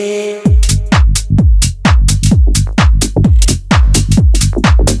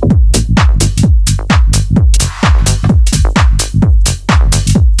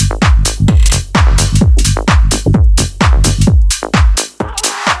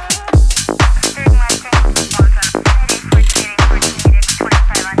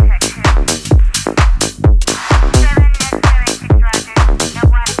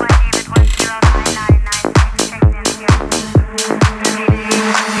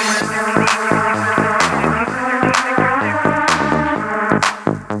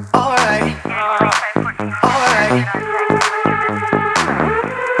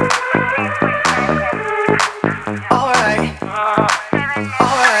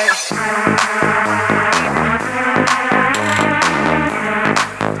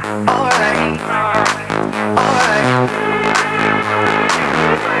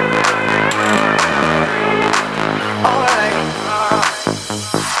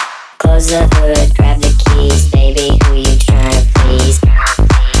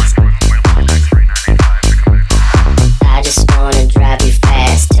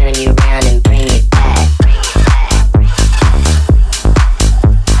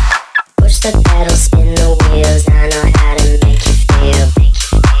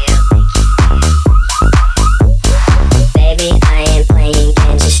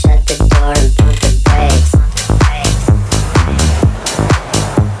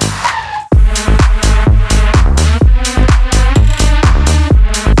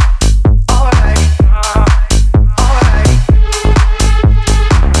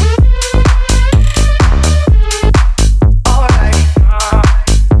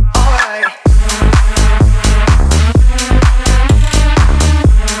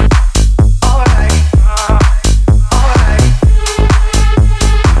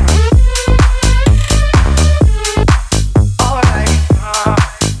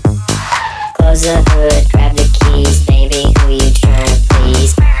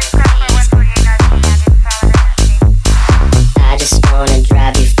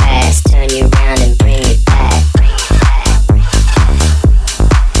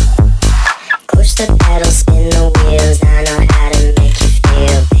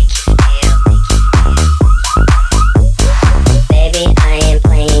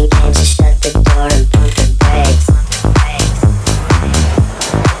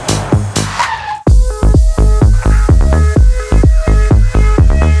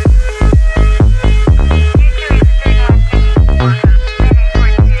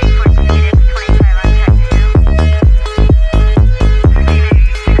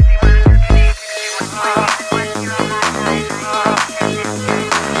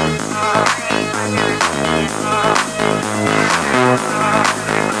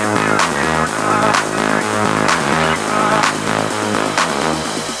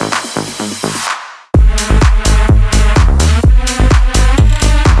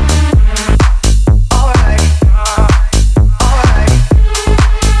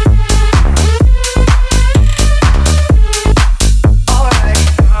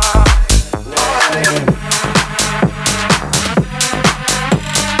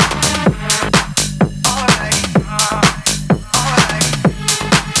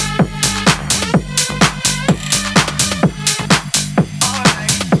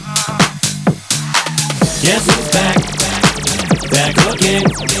 Guess who's back? Back again.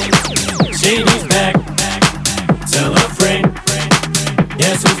 Shady's back. Tell a friend.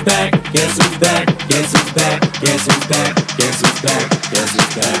 Guess who's back? Guess who's back? Guess who's back? Guess who's back? Guess who's back? Guess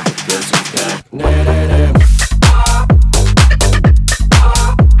who's back? Guess who's back? Nah, nah, nah.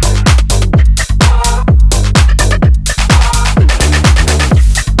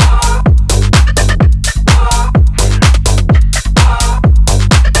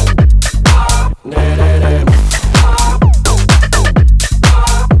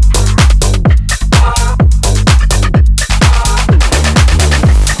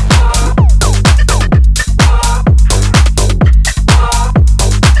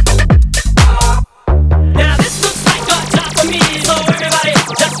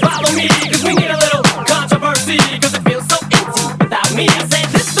 just follow me, cause we need a little controversy, cause it feels so empty without me. I said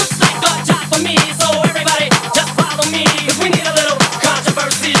this looks like a job for me, so everybody just follow me, cause we need a little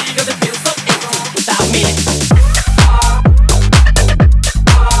controversy, cause it feels so empty without me.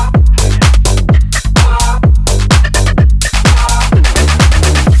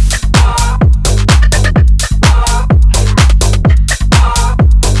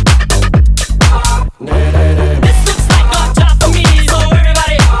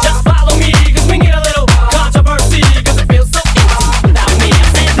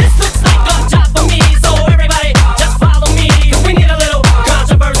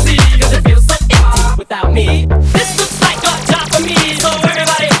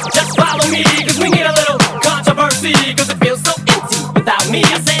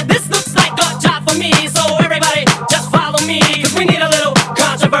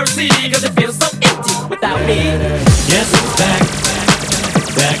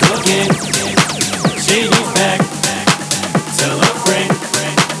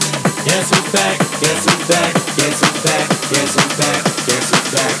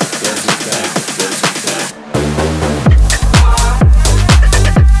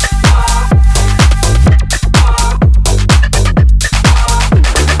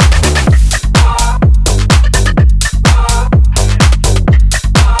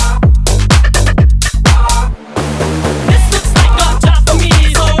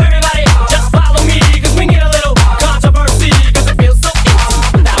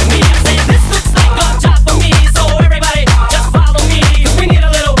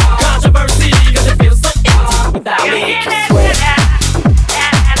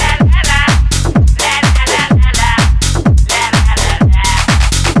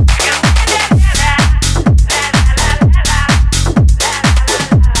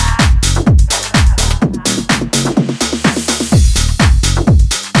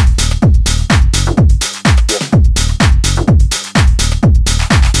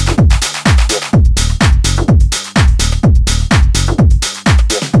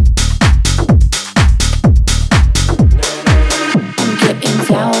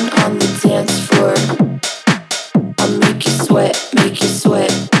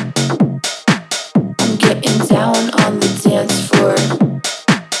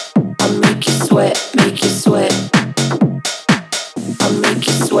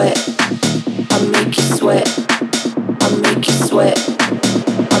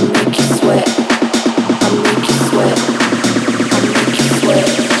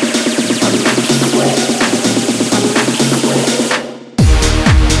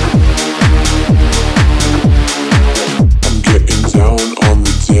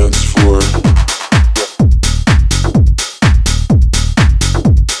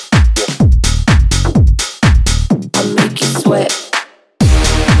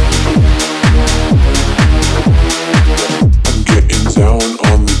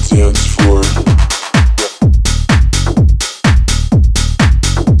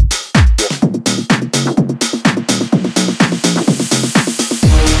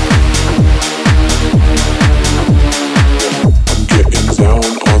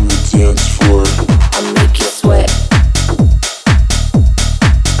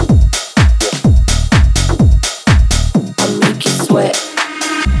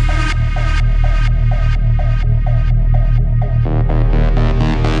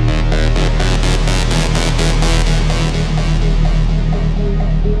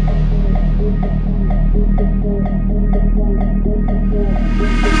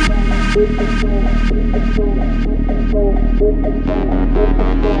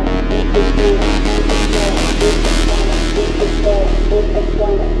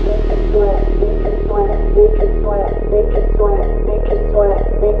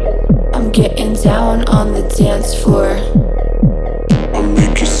 I'm getting down on the dance floor. I'll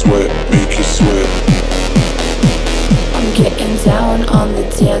make you sweat, make you sweat. I'm getting down on the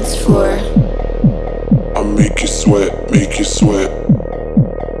dance floor. I'll make you sweat, make you sweat.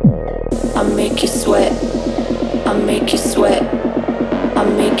 I'll make you sweat. I'll make you sweat.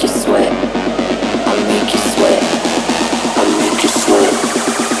 I'll make you sweat. I'll make you sweat. I'll make you sweat.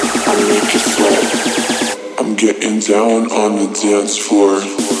 I'll make you sweat. I'm getting down on the dance floor.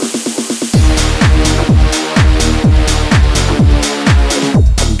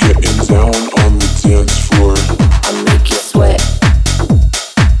 I'm getting down on the dance floor. I'll make you sweat.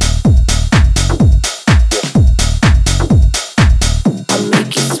 I'll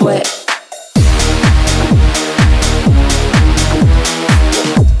make you sweat.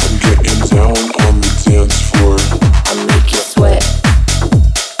 I'm getting down on the dance floor. I'll make you sweat.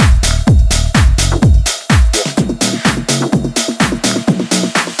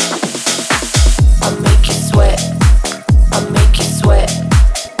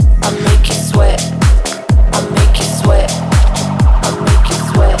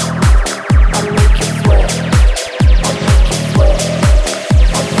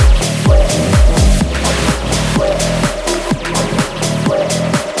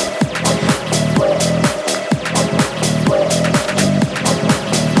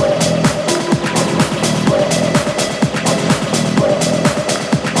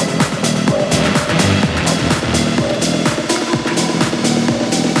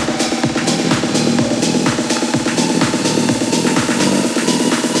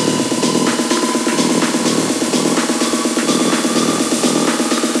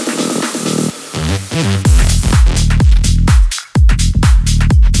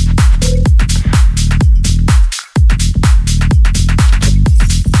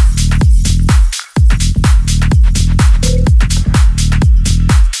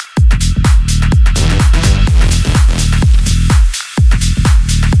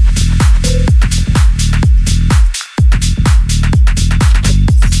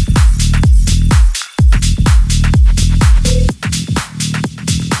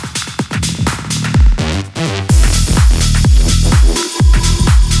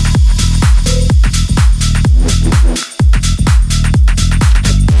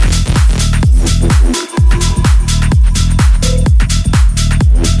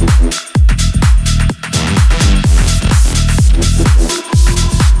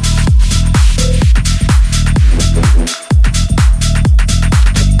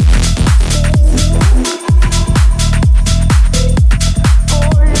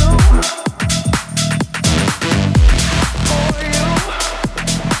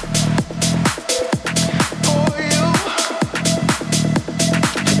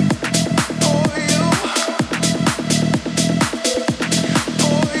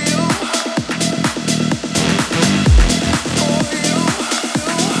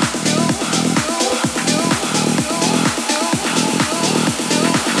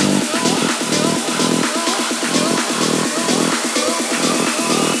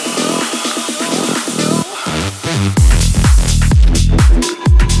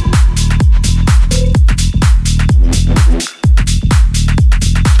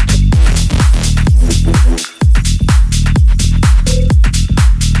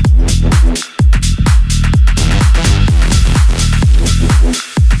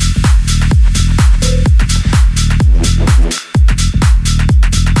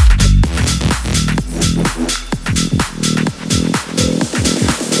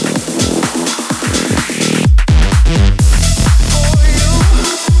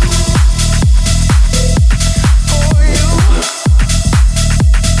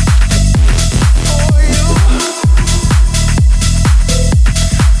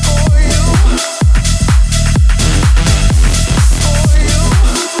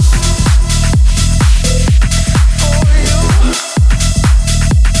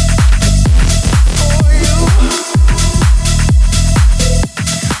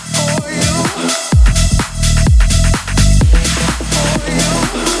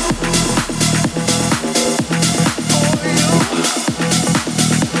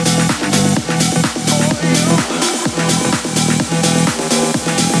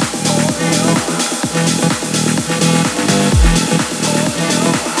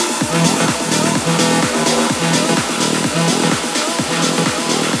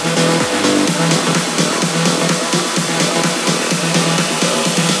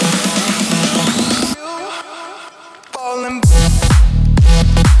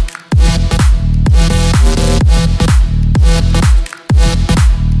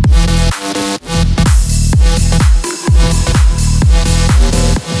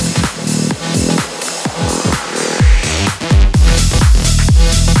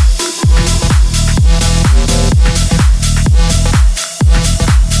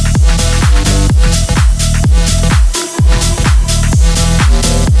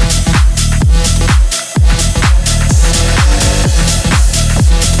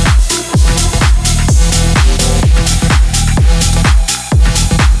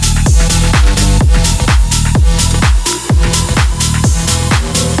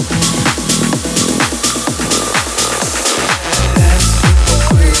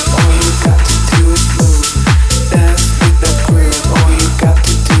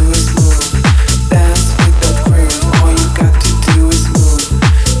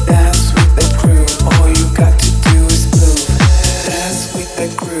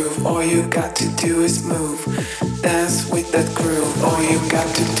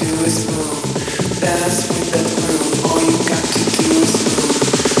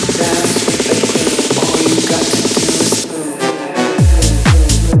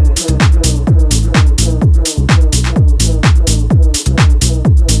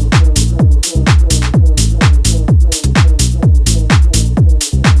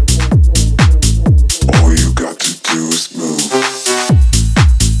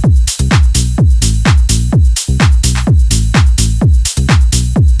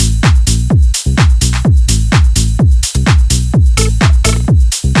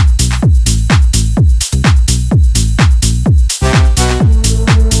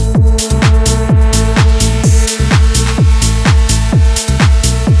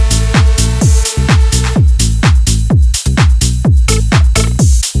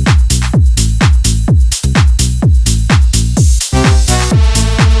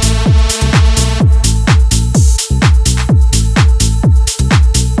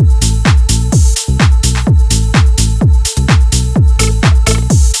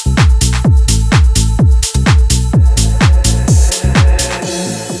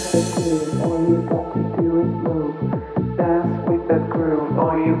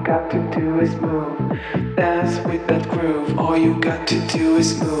 do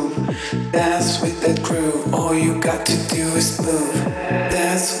is move. Dance with that groove, all you got to do is move.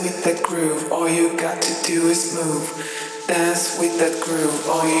 Dance with that groove, all you got to do is move. Dance with that groove,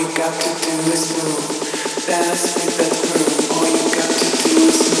 all you got to do is move. Dance with that groove, all you got to do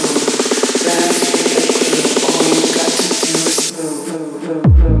is move. Dance with that groove, all you got to do is move.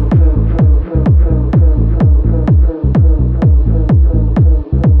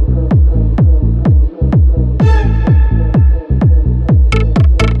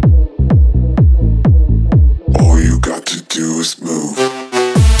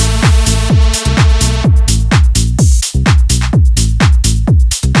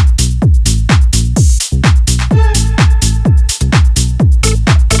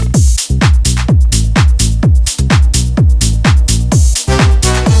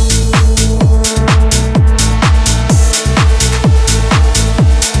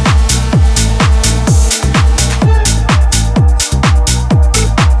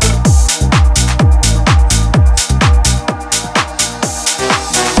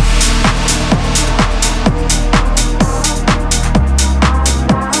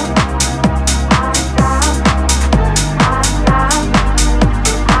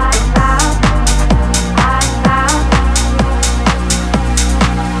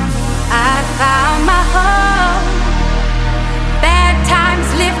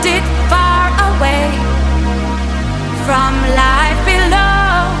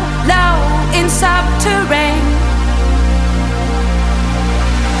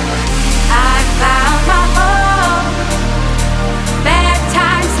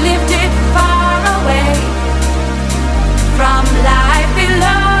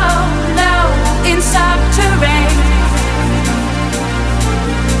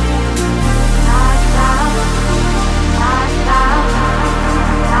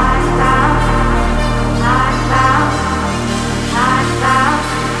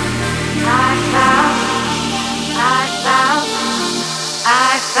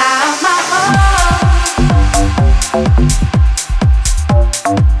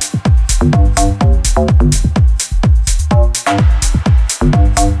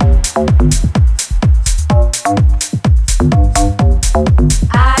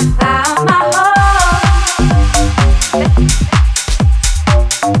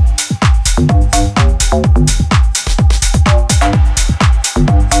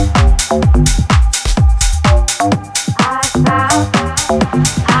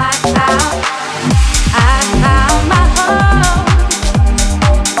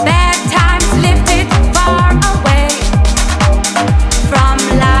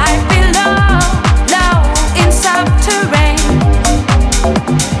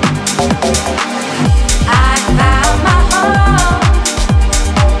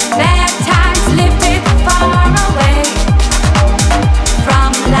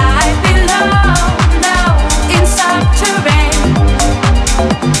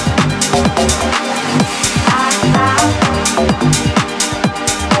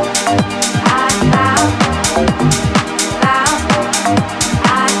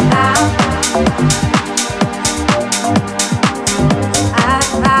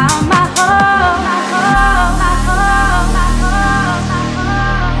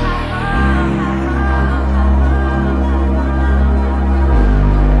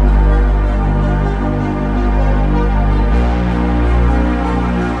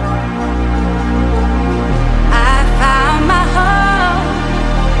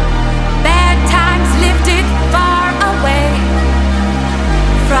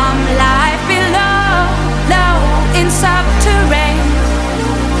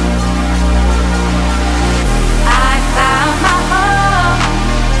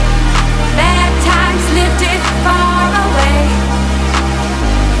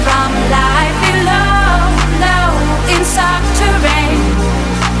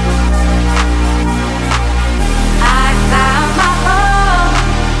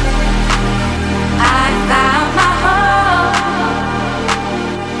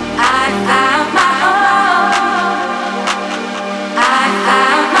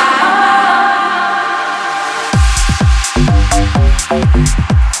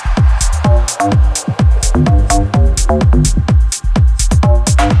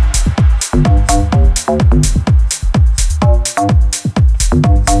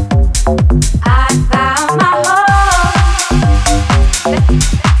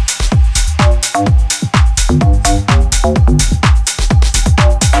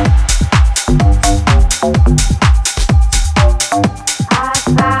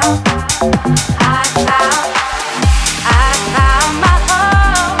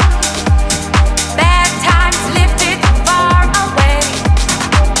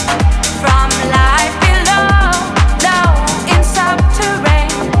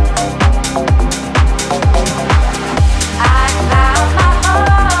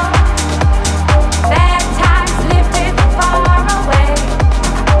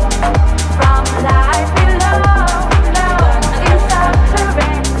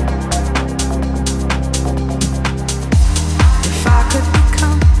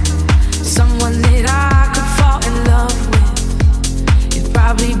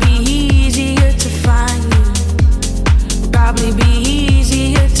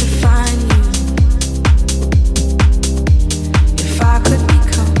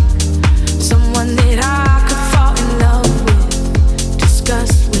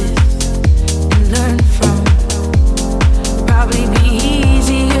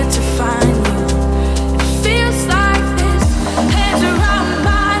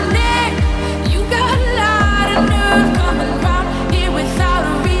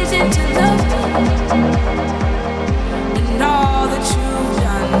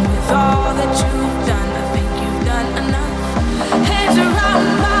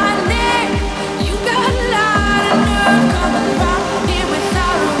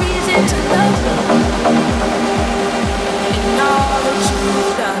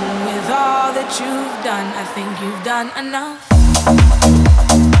 you've done, I think you've done enough.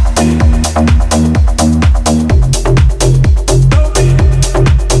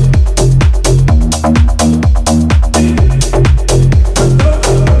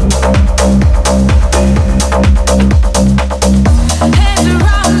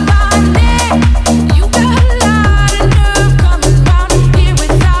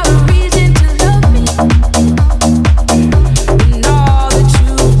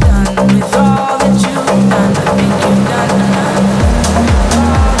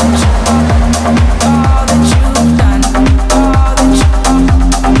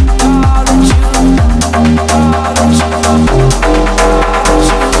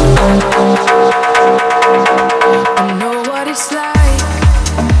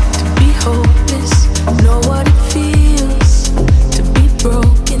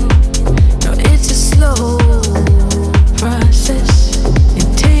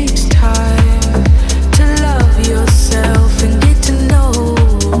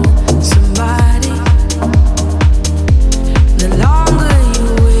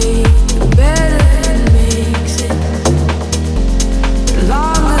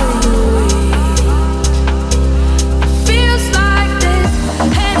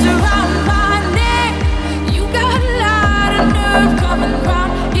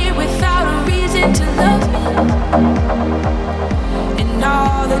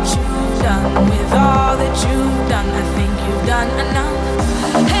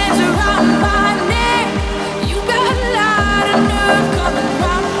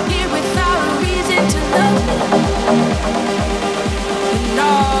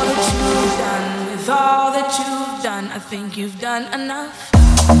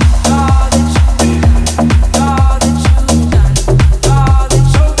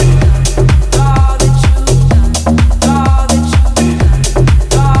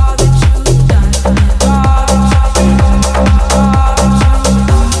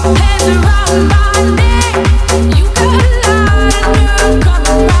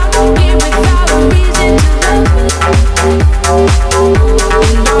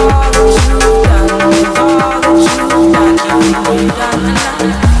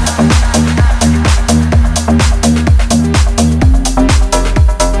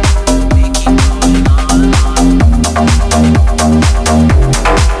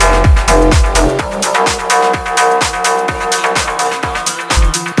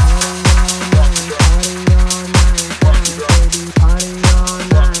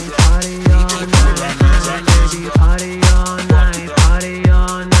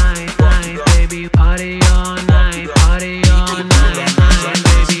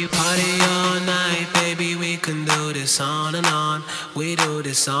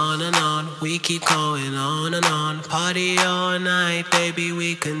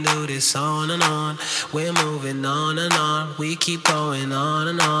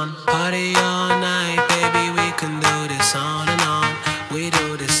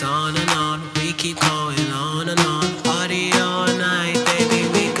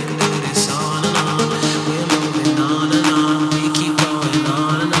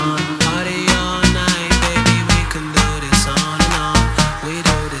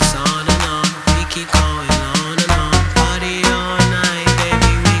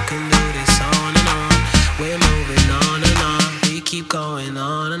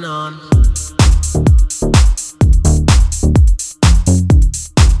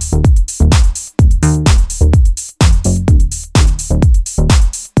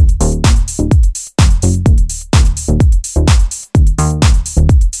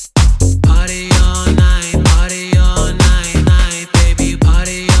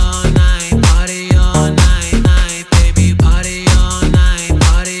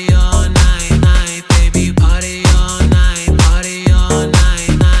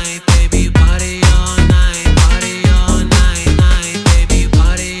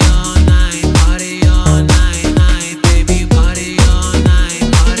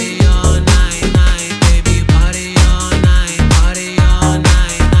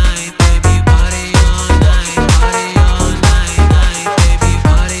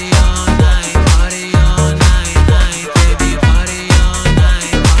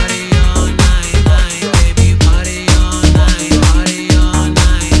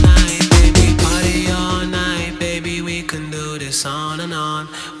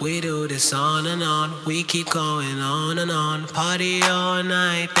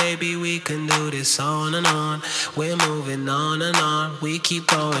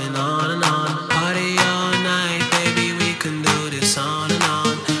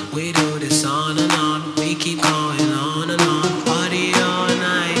 We keep going on and on. Party all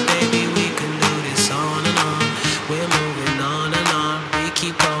night, baby, we can do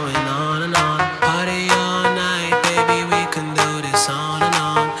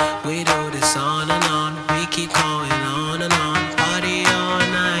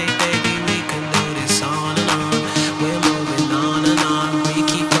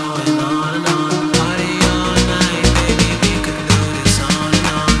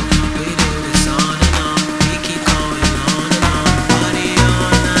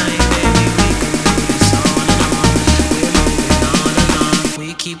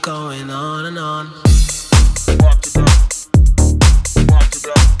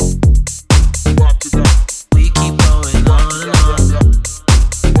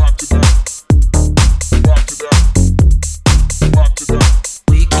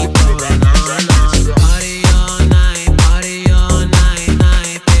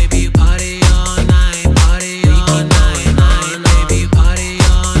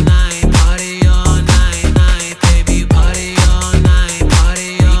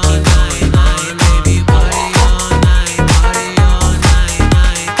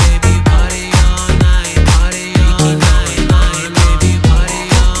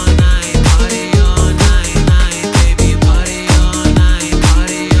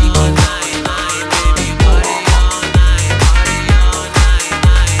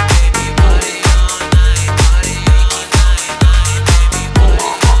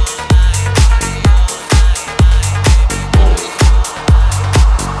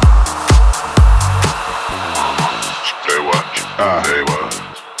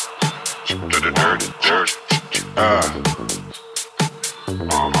Say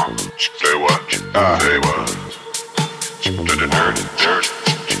what? Say what? To the dirty, dirty.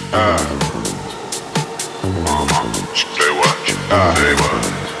 Say what? Say what?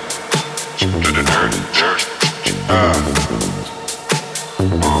 To the dirty, dirty.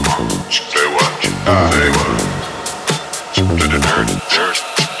 Say what? Say what? To the dirty, dirty.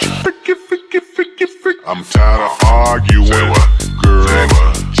 I'm tired of arguing. Say what? Girl. Say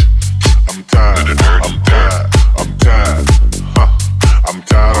what? I'm tired. I'm tired. I'm tired. I'm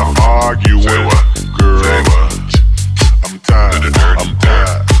tired of arguing. Say what? Girl. Say what? I'm tired. I'm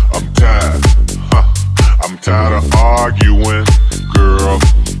tired. I'm tired. I'm tired of arguing. Girl.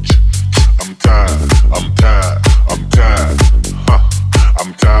 I'm tired. I'm tired. I'm tired.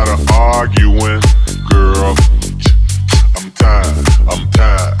 I'm tired of arguing. Girl. I'm tired. I'm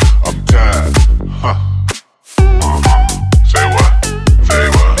tired. I'm tired. Say what? Say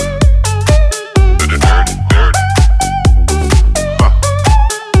what? To the dirty, dirty.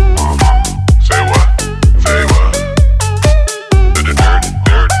 Say what? Say what? To the dirty,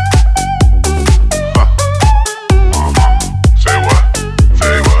 dirty. Say what?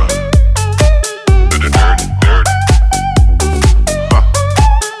 Say what? To the dirty, dirty.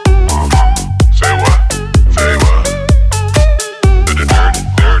 Say what? Say what? To the dirty,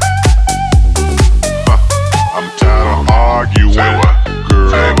 dirty. I'm tired of arguing. Say what? Girl.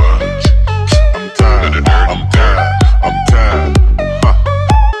 Say what? I'm tired. I'm tired. I'm tired.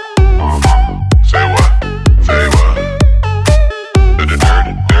 Say what? Say what? To the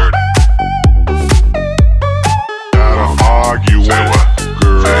dirty, dirty. Tired of arguing. Say what?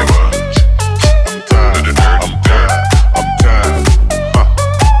 Girl. Say what? I'm tired. I'm tired. I'm tired.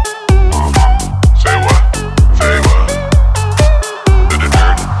 Say what? Say what? To the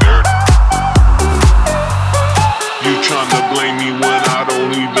dirty, dirty. You tryna blame me when I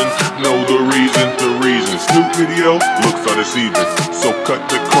don't even know the reason. The reason Snoop video looks so deceiving, so cut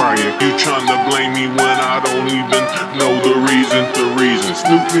the crying. You tryna blame me when I don't even know the reason. The reason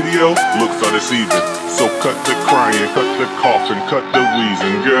Snoop video looks so deceiving, so cut the crying, cut the coughing, cut the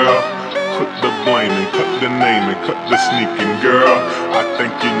wheezing, girl. Cut the blaming, cut the naming, cut the sneaking, girl. I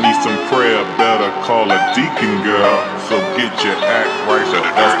think you need some prayer, better call a deacon, girl. So get your act right, or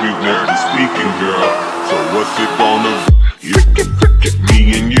else we won't be speaking, girl. So what's it gonna be? Me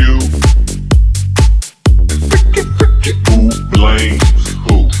and you. Who blames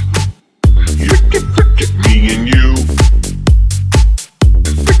who? Me and you.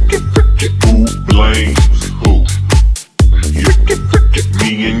 Who blames who? Me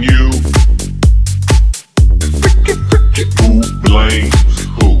and you. Who blames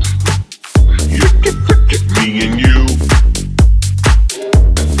who? Me and you.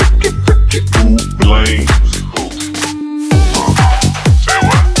 Who blames who? Say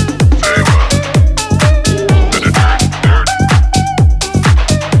what?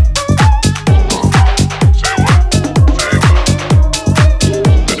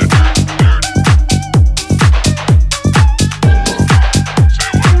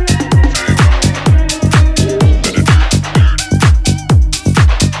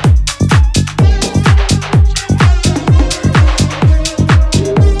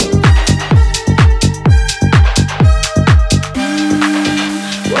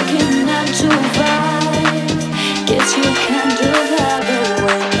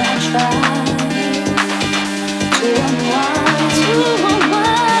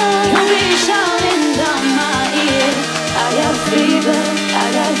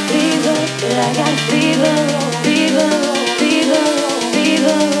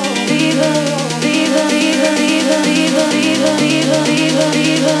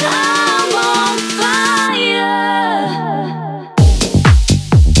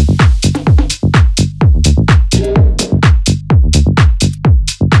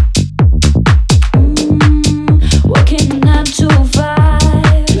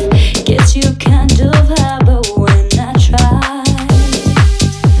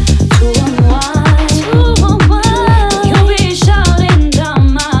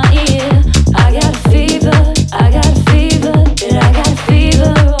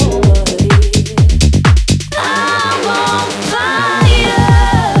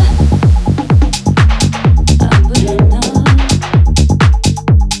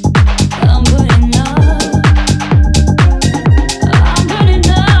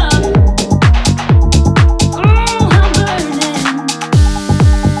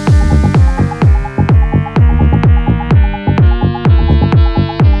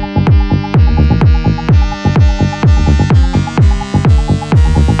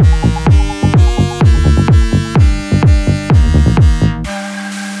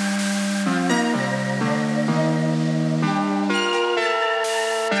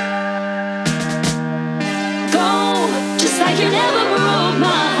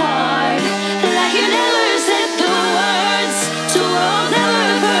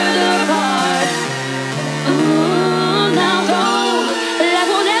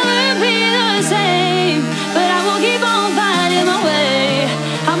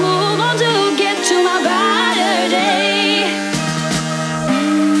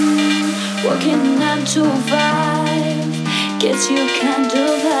 Working 9 to 5. Guess you can't do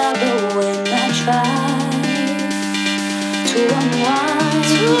that, but when I try to unwind,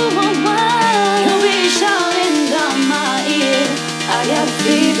 you'll be shouting down my ear. I got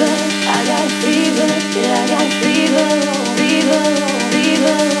fever, I got fever, yeah, I got fever, fever,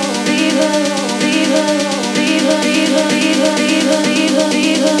 fever, fever, fever, fever, fever, fever, fever, fever,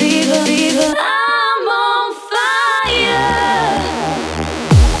 fever, fever, fever. I'm on fire.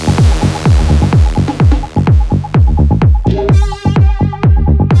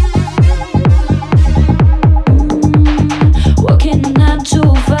 Working 9 to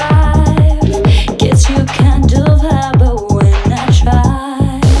 5. Guess you can't do that, but when I try,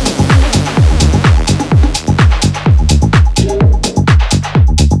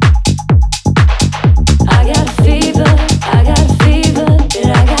 I got fever,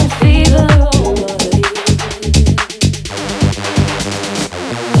 yeah, I got fever over you.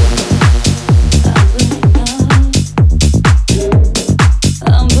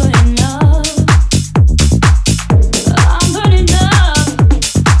 I'm burning up, I'm burning up,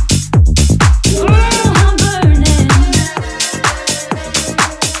 I'm burning.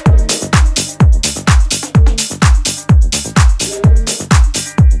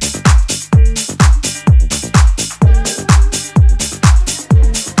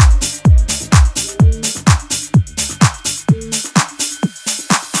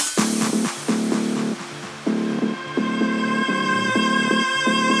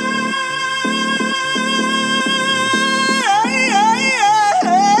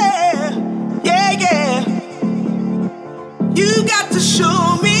 Yeah, yeah. You got to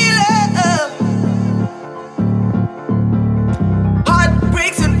show me love.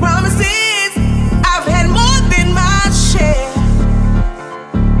 Heartbreaks and promises, I've had more than my share.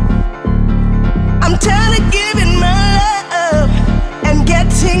 I'm tired of giving my love and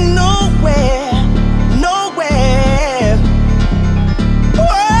getting nowhere, nowhere. All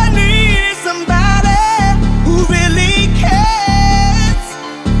I need is somebody who really cares.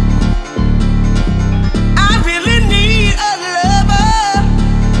 I really need a lover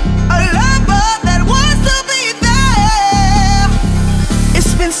that wants to be there.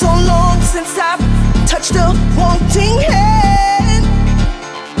 It's been so long since I've touched a wanting hand.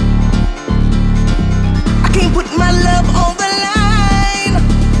 I can't put my love on the line.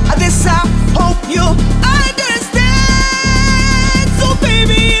 This I hope you understand. So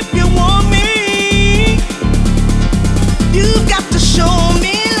baby, if you want me, you've got to show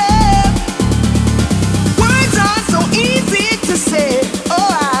me love. Words are so easy to say.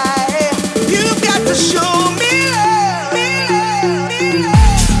 Oh, you've got to show me love.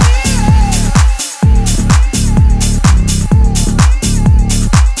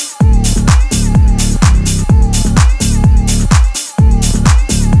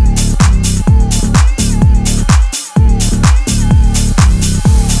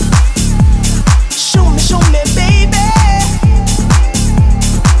 Show me, baby.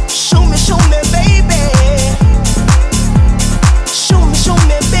 Show me, baby. Show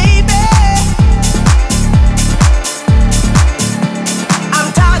me, baby. I'm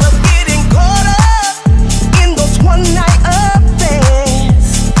tired of getting caught up in those one night affairs.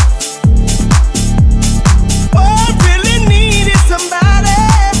 All I really need is somebody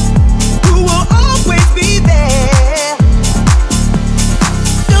who will always be there.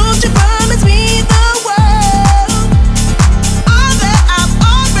 Don't you promise me the world, all that I've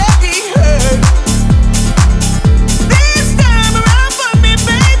already heard. This time around for me,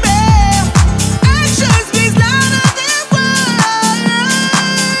 baby, action speaks louder than words.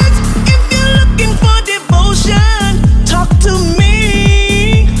 If you're looking for devotion, talk to me.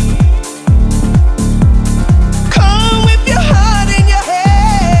 Come with your heart in your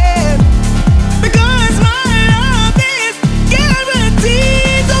hand, because my love is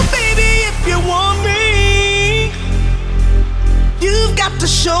guaranteed. So baby, if you want me, you've got to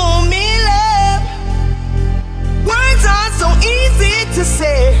show me love. Words are so easy to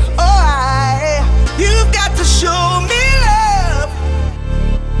say. Oh, you've got to show me love.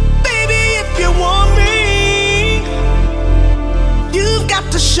 Baby, if you want me, you've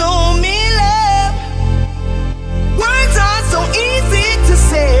got to show me love. Words are so easy to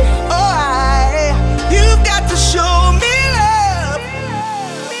say. Oh, you've got to show me love.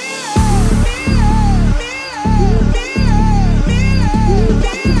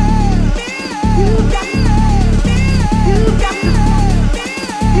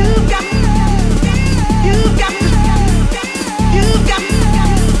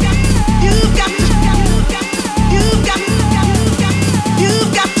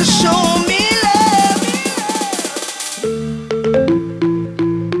 You've got to show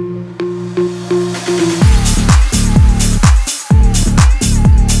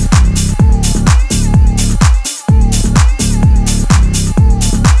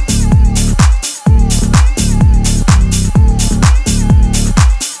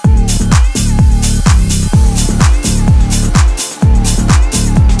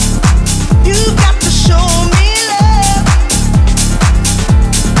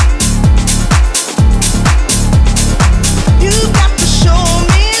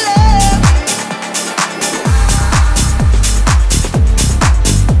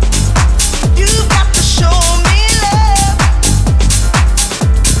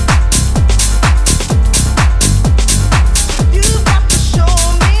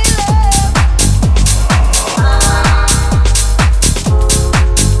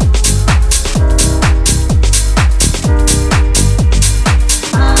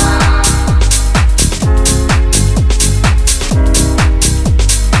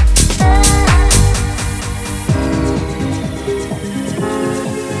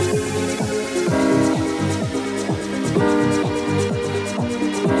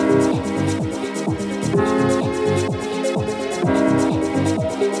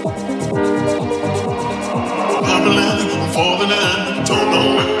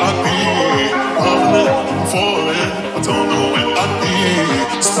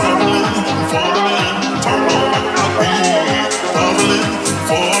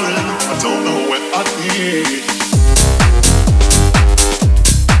falling. I don't know where I'd be.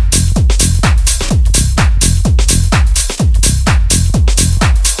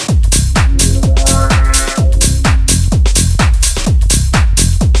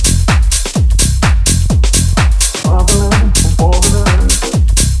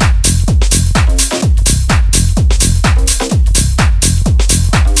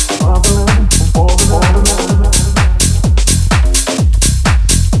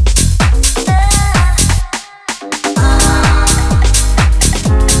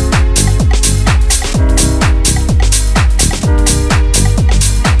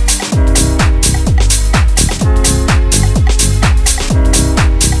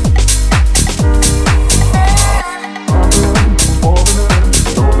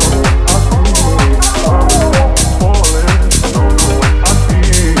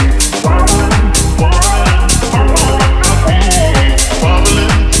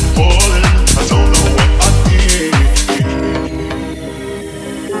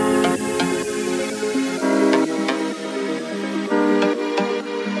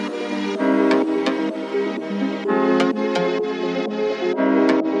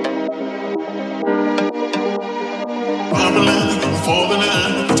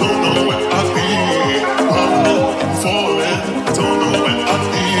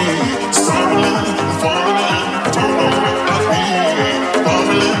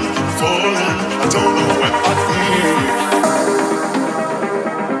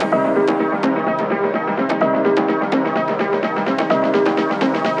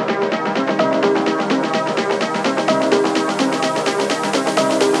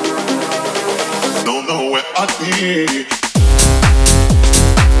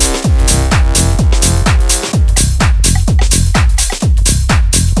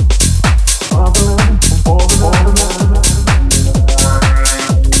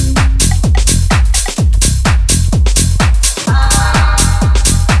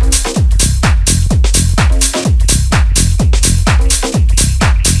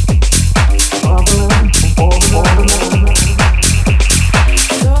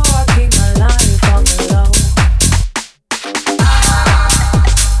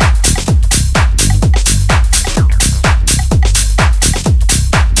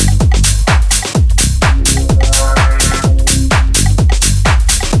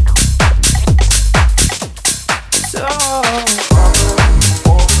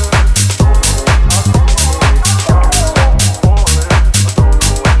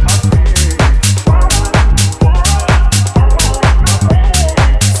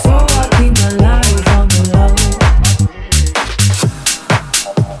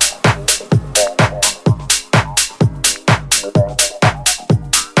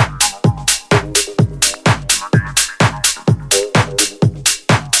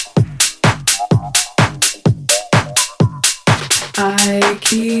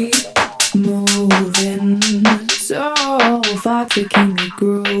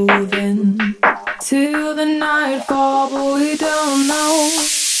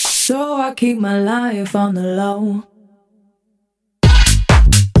 Keep my life on the low.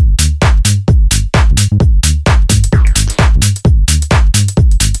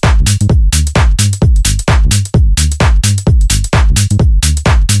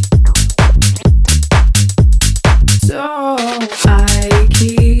 So I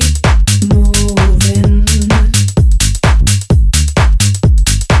keep moving.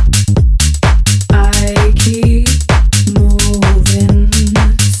 I keep moving.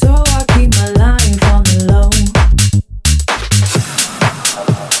 So I keep my life on the low.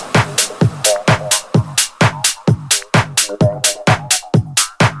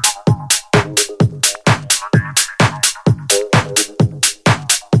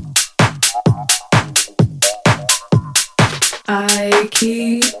 I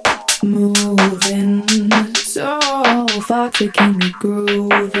keep moving so far to keep me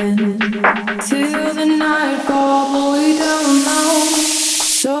grooving till the nightfall, but we don't know.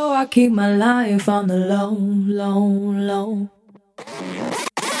 So I keep my life on the low, low, low.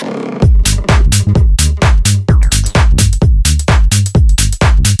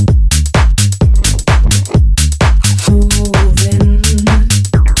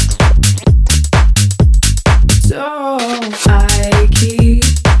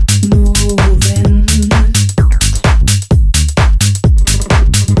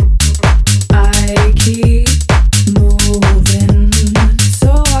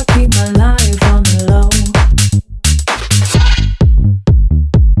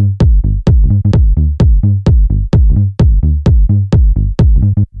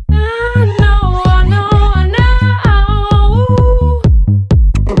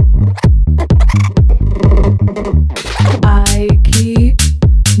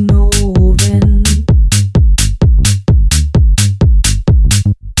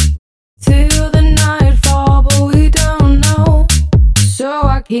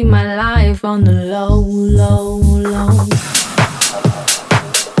 I keep my life on the low, low, low.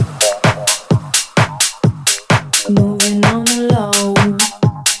 Moving on the low.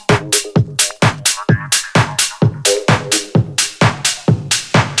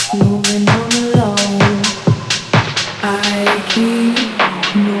 Moving on the low. I keep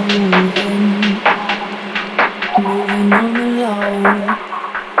moving. Moving on the low.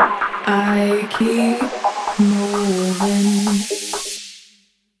 I keep moving.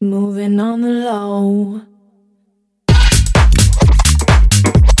 Moving on the low.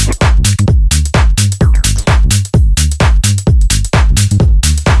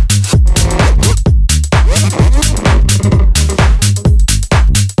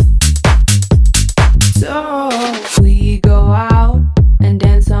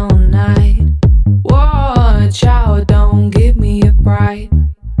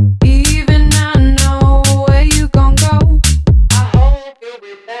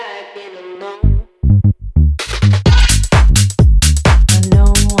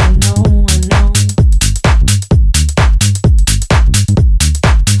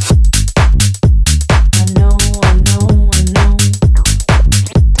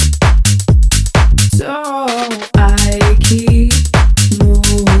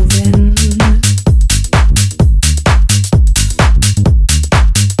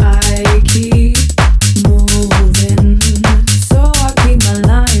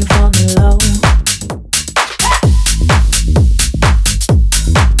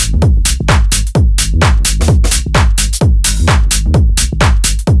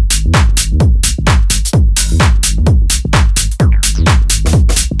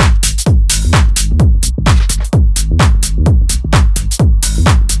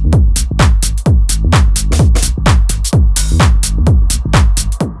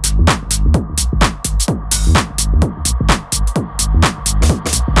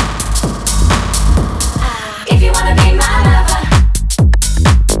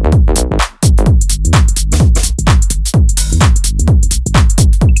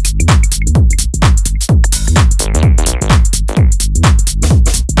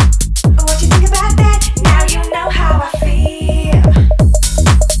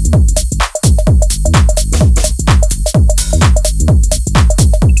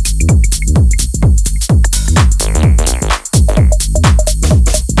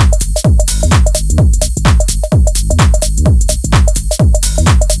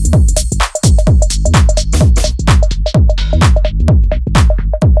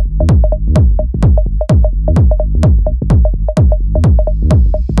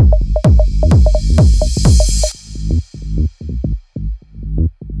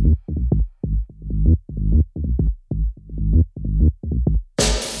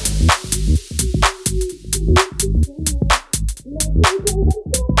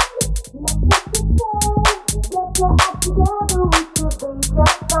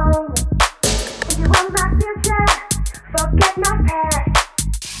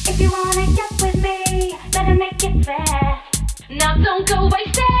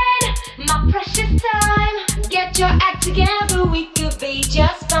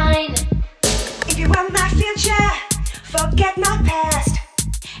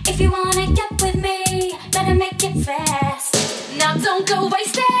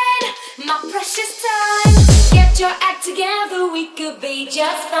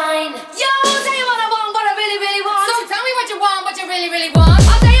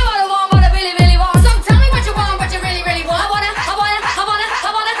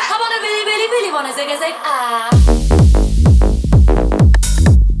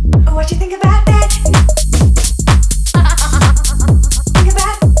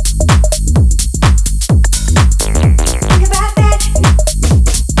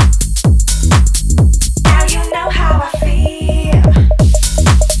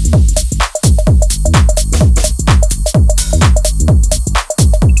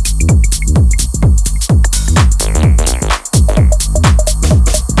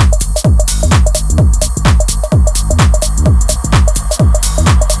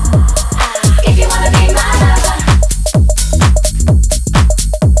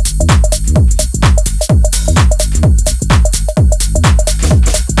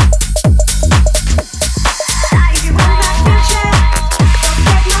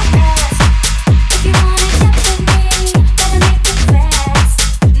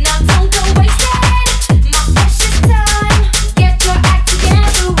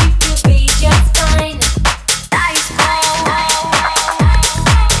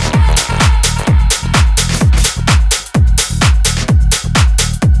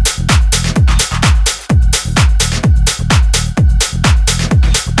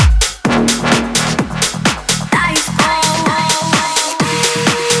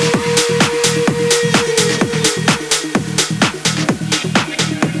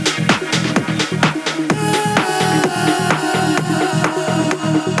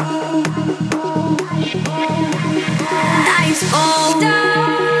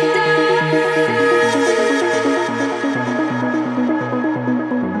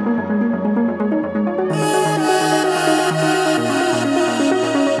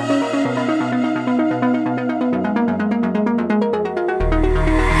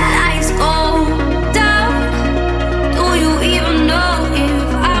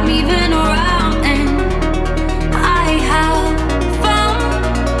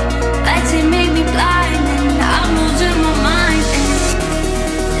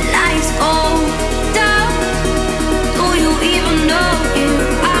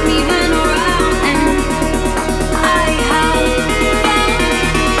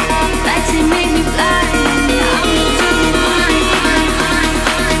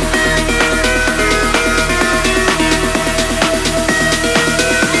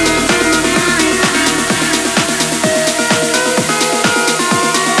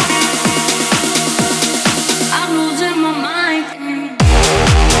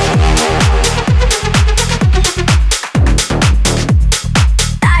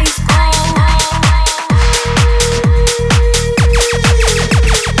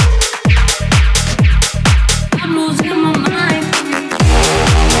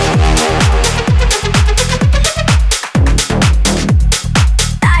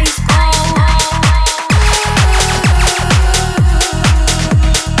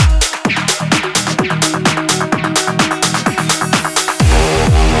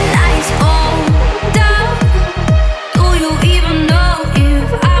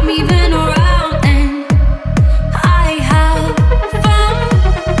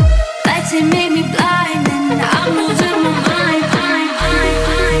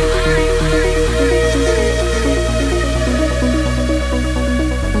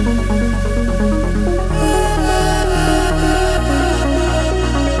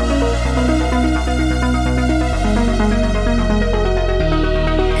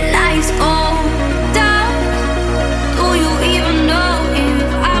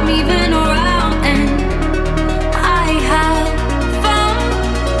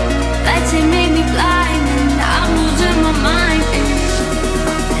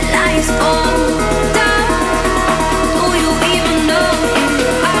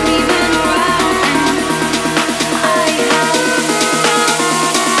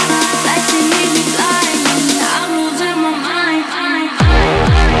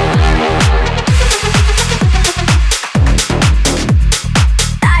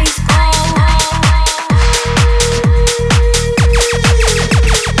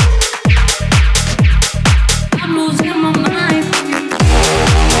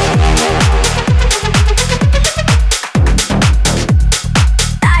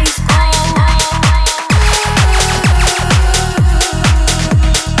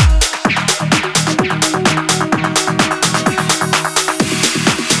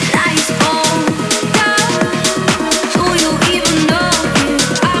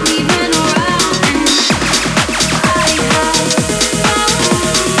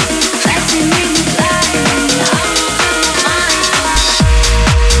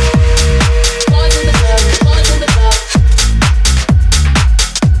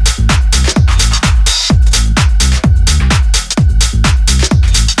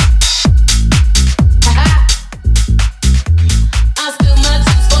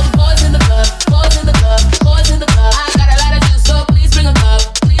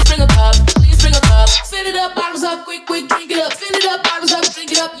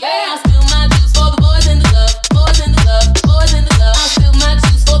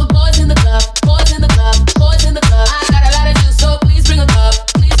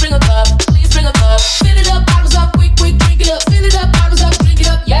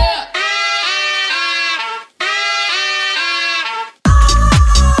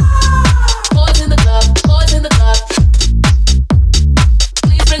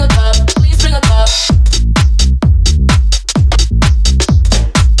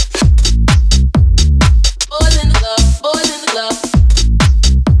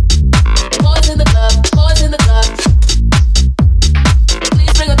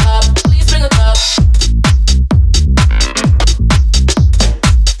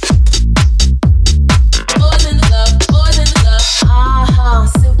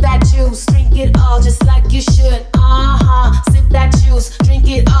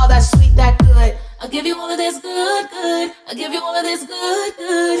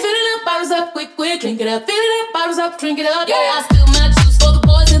 drink it up, fill it up, bottles up, drink it up. Yeah, I spill my juice for the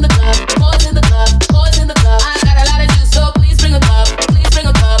boys in the club, boys in the club, boys in the club. I got a lot of juice, so please bring a cup, please bring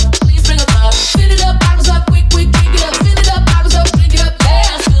a cup, please bring a cup. Fill it up, bottles up, quick, quick, drink it up, fill it up, bottles up, drink it up. Yeah,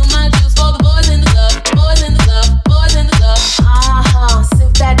 I spill my juice for the boys in the club, boys in the club, boys in the club.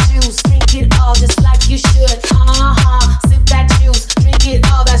 Sip that juice, drink it all just like you should. Sip that juice, drink it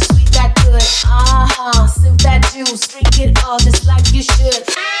all, that sweet, that good. Sip that juice, drink it all just like you should.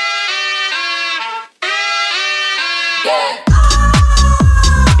 Yeah.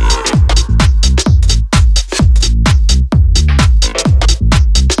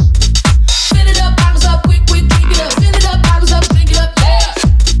 Fill it up, bottles up, quick, quick, drink it up. Fill it up, bottles up, drink it up, yeah.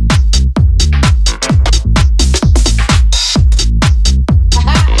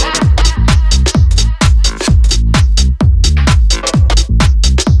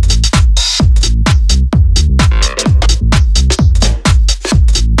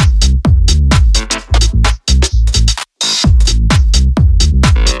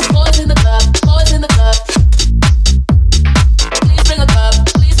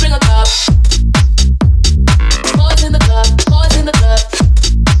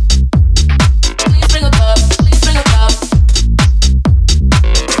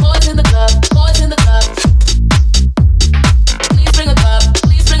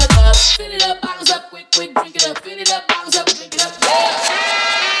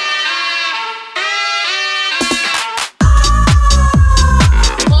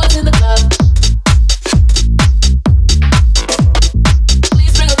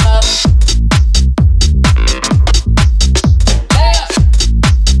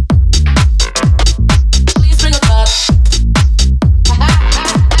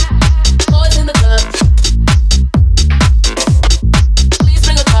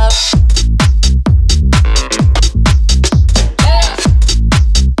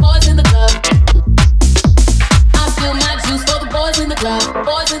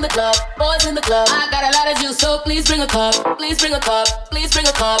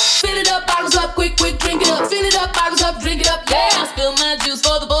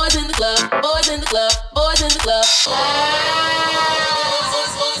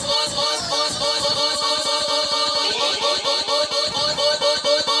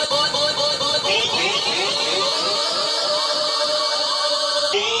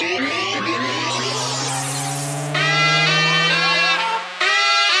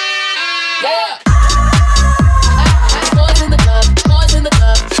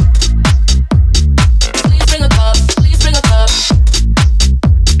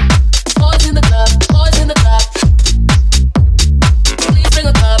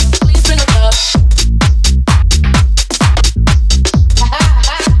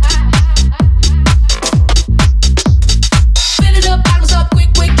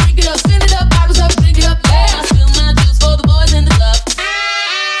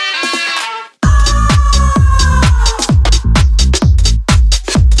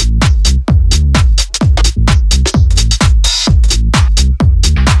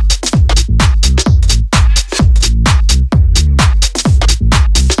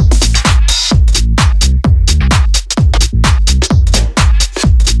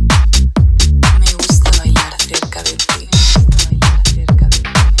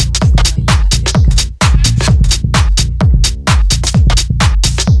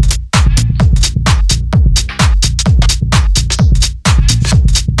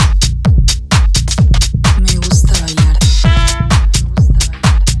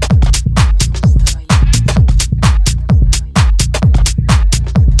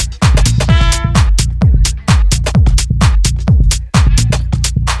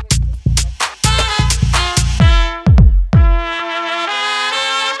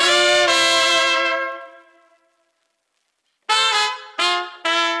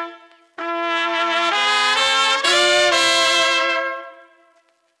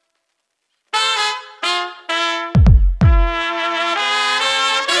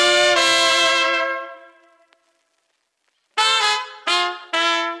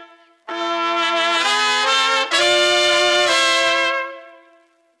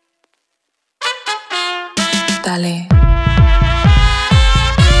 Dalè.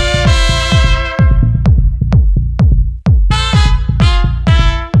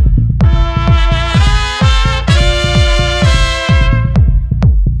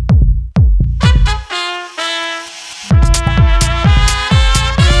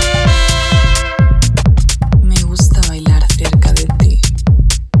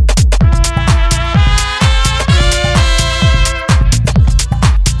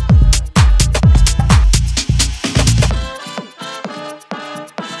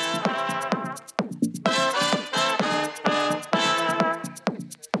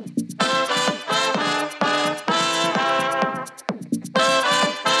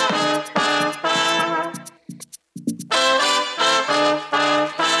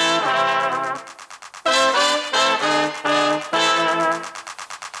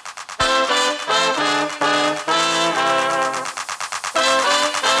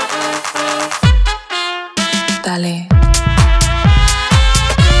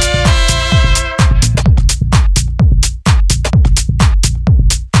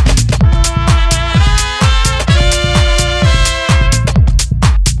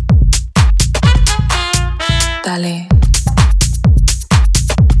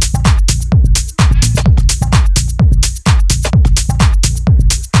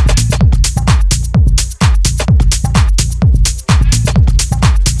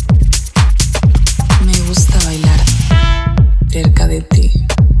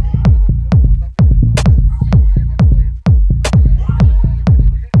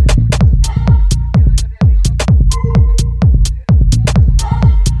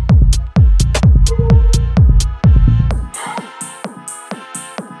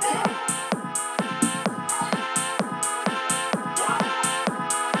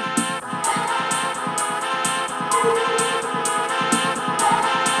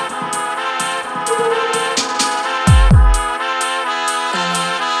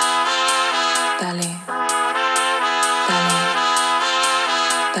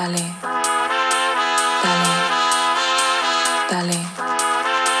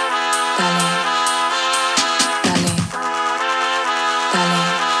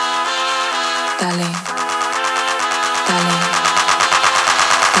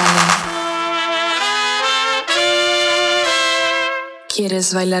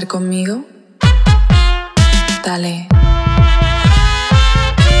 ¿Quieres bailar conmigo? Dale.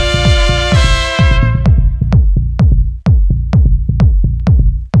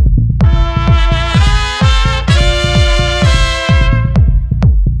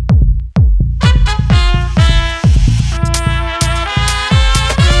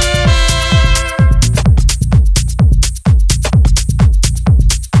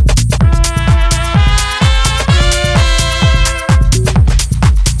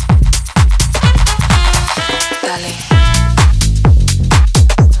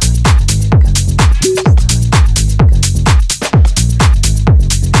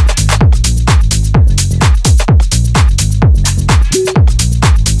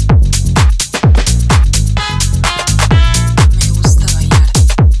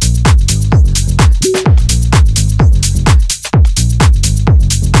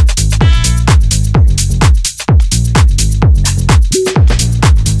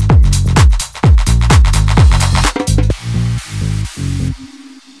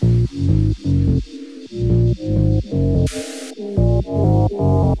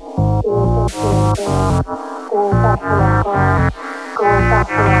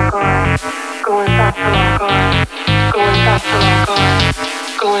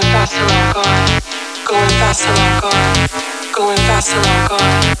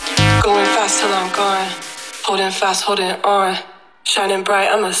 Holding on, shining bright,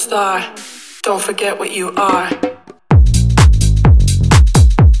 I'm a star. Don't forget what you are.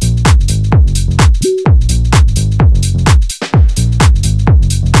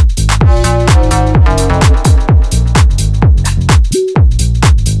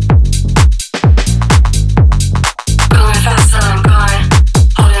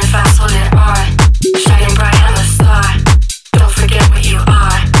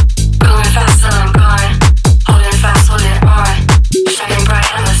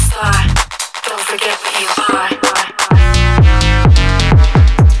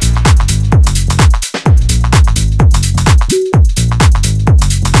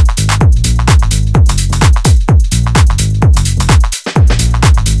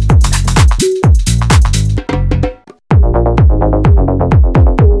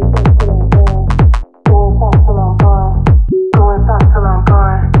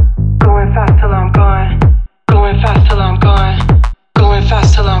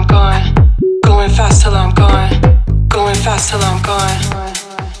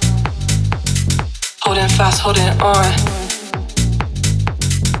 Holding on,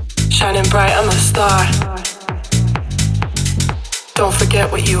 shining bright, I'm a star. Don't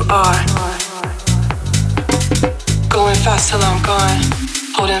forget what you are. Going fast till I'm gone.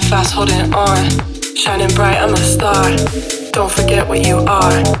 Holding fast, holding on, shining bright, I'm a star. Don't forget what you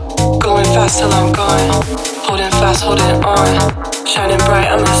are. Going fast till I'm gone. Holding fast, holding on, shining bright,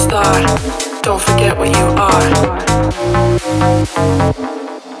 I'm a star. Don't forget what you are.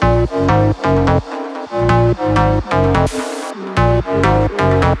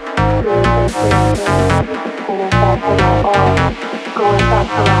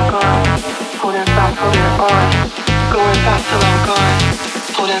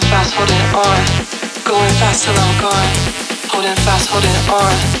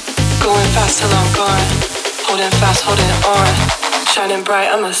 Shining bright,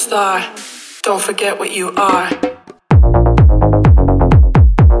 I'm a star. Don't forget what you are.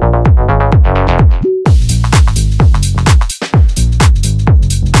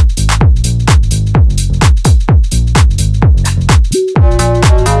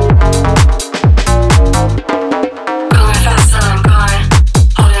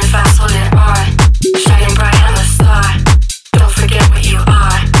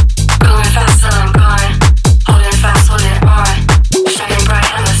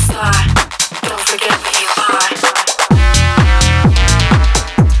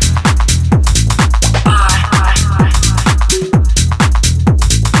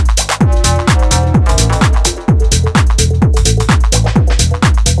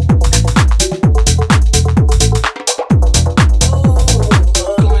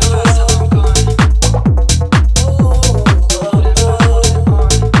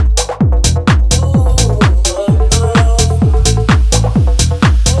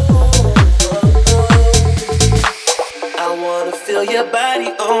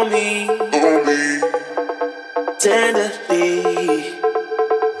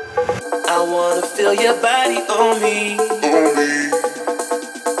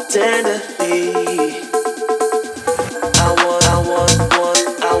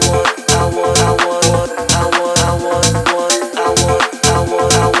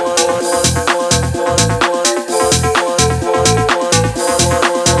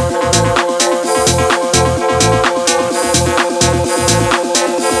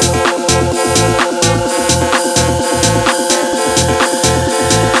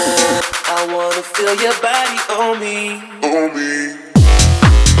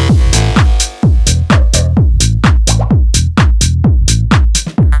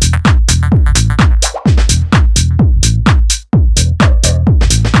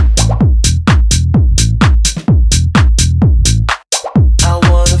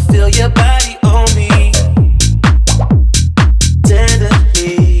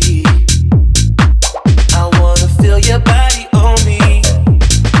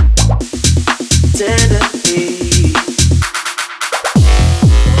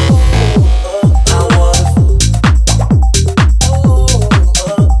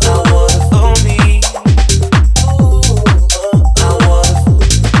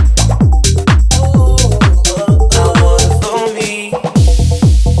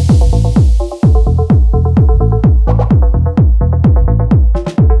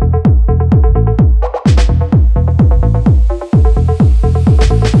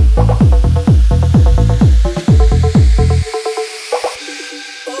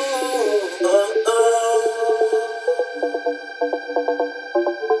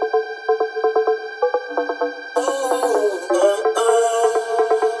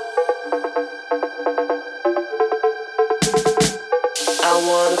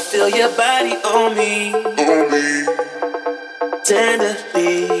 feel your body on me,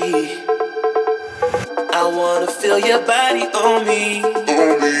 tenderly. I wanna feel your body on me,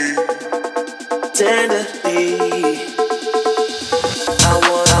 tenderly.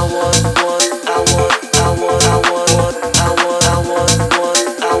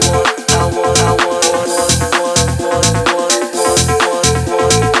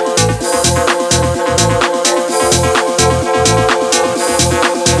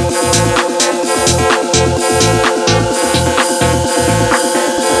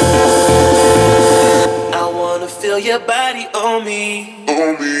 Your body on me,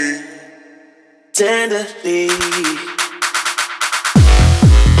 tenderly.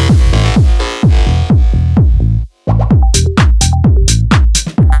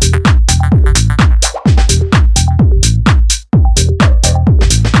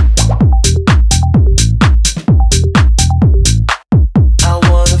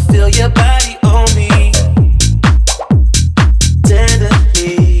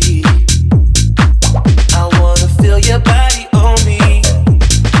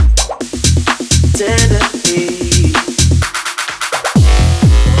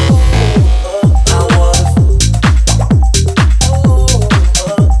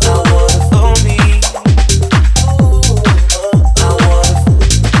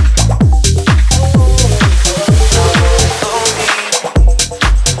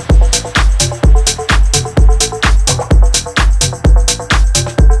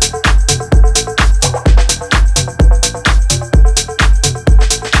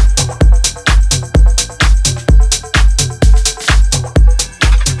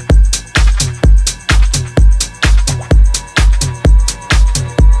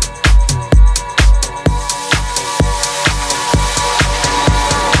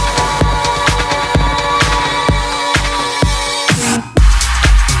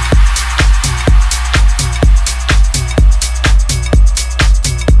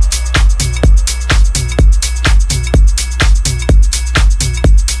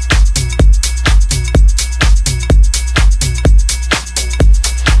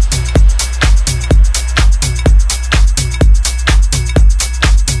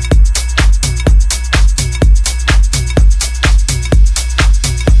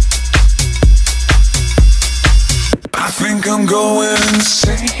 I'm going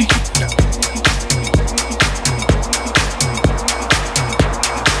insane.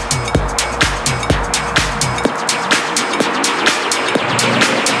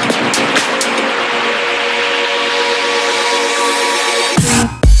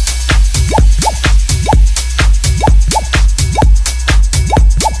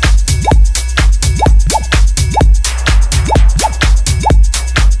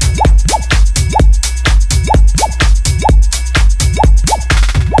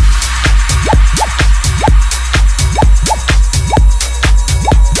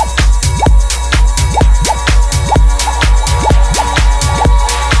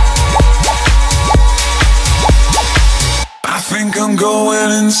 I'm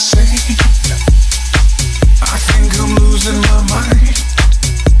going insane. I think I'm losing my mind.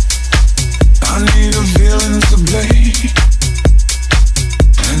 I need a villain to blame.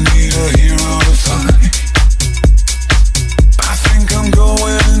 I need a hero to find. I think I'm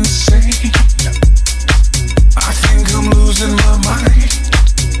going insane. I think I'm losing my mind.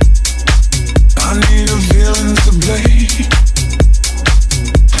 I need a villain to blame.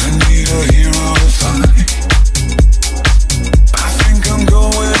 I need a hero to find. I'm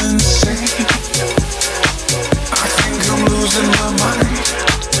going insane. I think I'm losing my mind.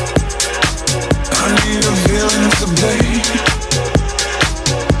 I need a villain to blame.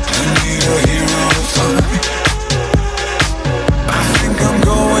 I need a hero to find. I think I'm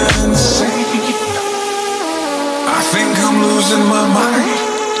going insane. I think I'm losing my mind.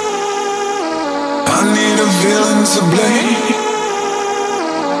 I need a villain to blame.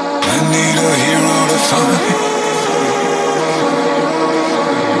 I need a hero to find.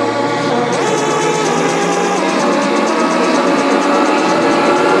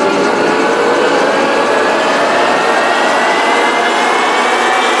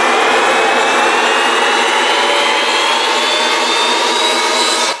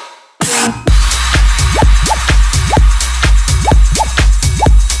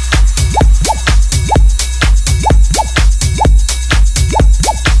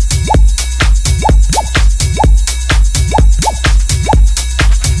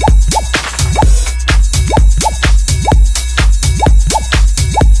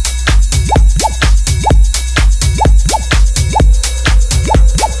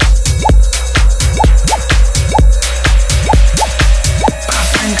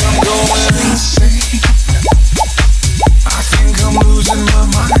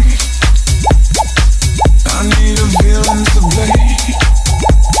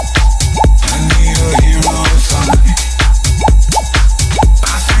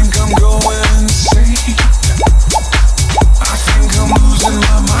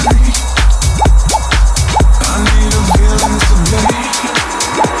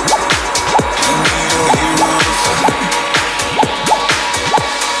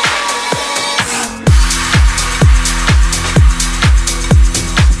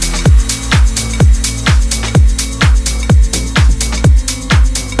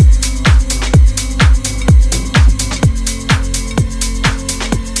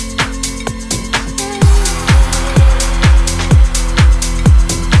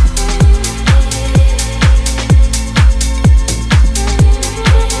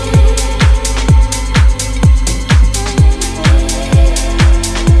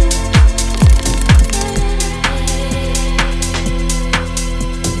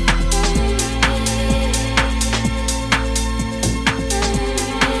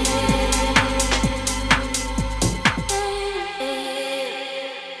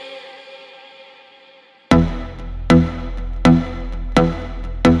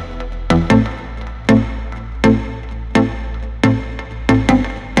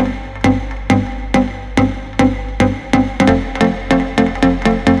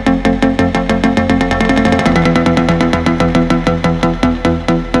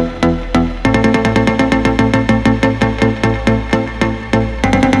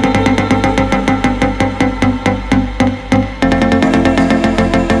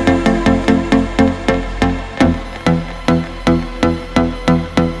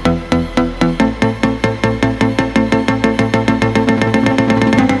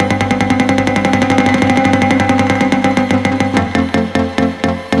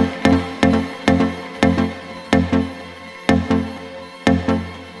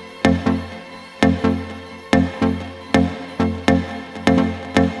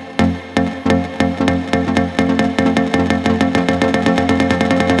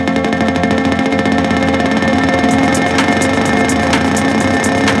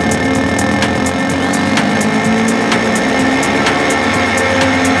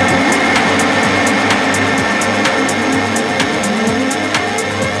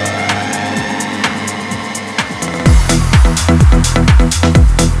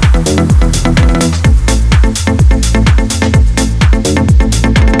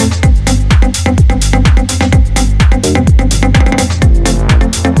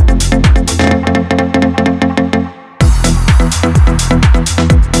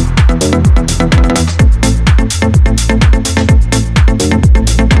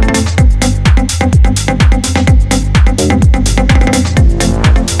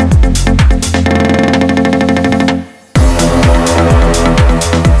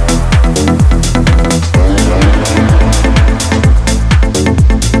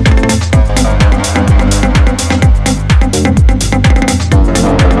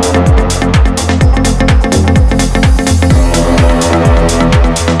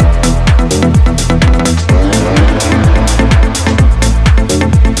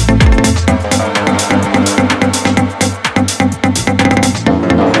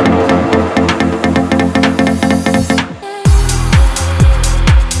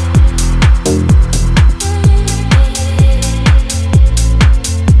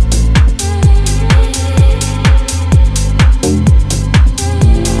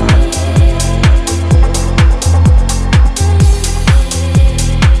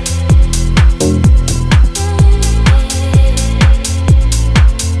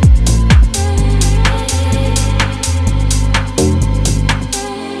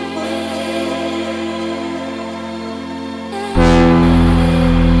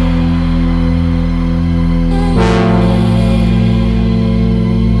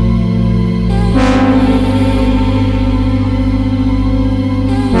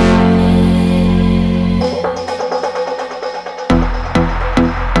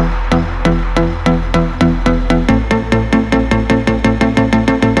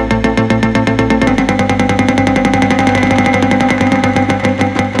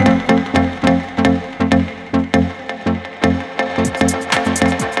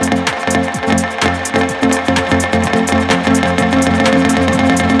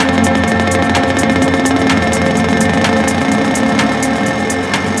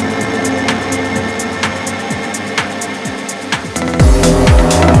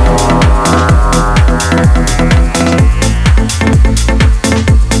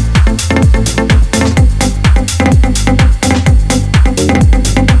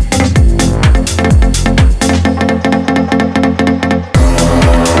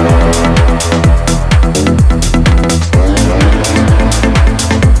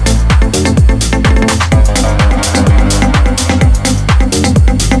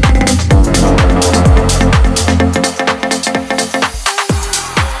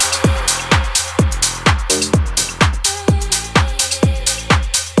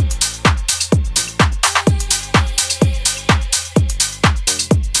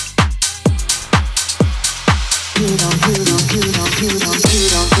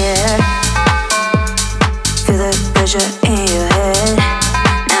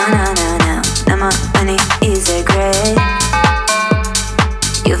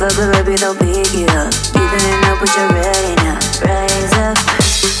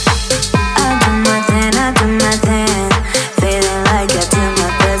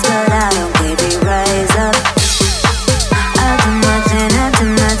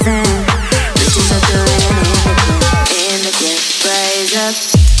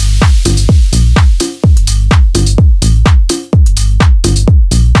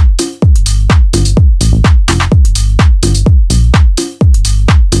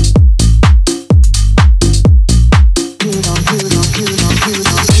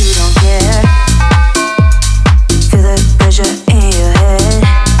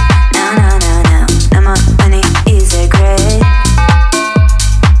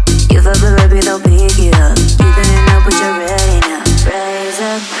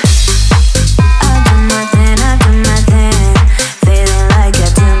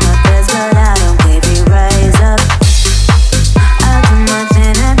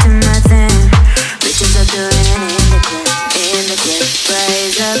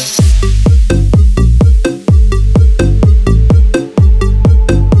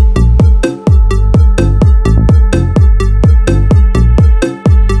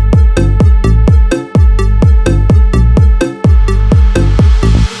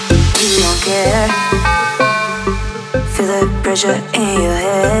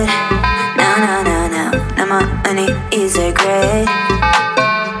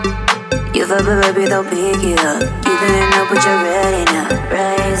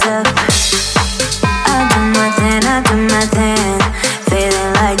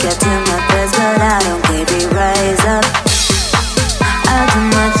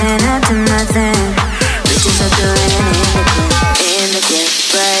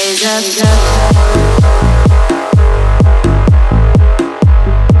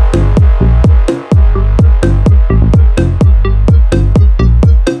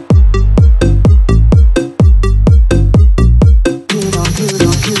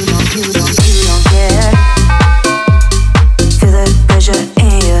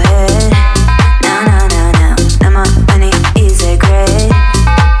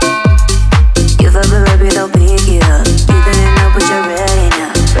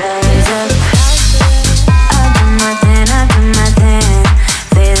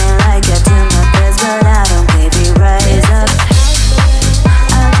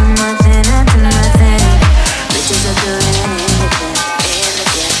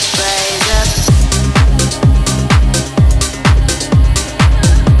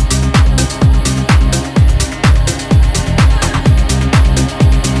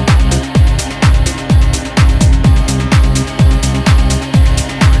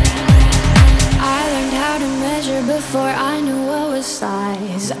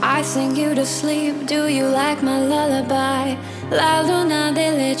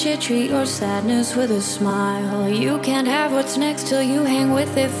 With a smile, you can't have what's next till you hang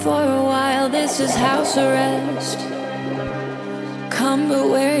with it for a while. This is house arrest. Come but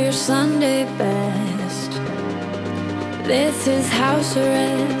wear your Sunday best. This is house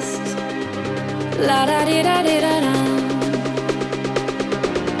arrest. La da di da di da da.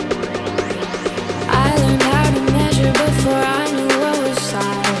 I learned how to measure before I knew what was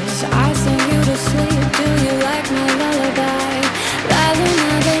size. I sing you to sleep. Do you like my lullaby? La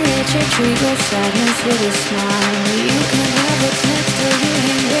luna de leche, treat your sadness with a smile. You can have what's next till you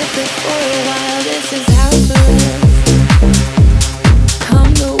hang with it for a while. This is house arrest.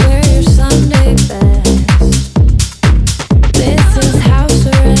 Come to wear your Sunday best. This is house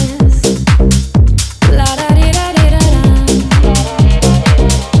arrest. La da di da di da da.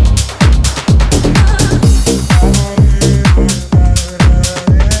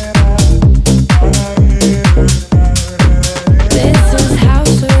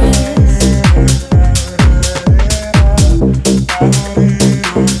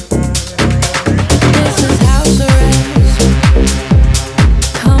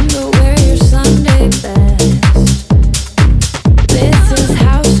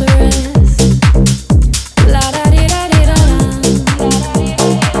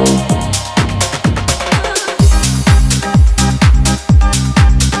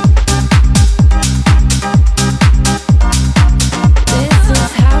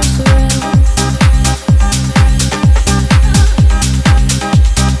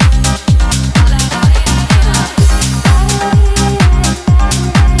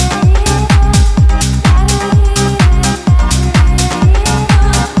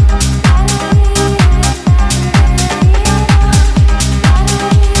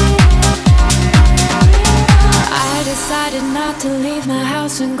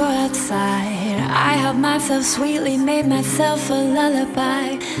 Sweetly made myself a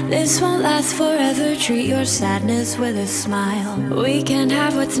lullaby. This won't last forever. Treat your sadness with a smile. We can't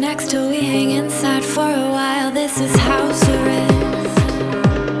have what's next till we hang inside for a while. This is house arrest.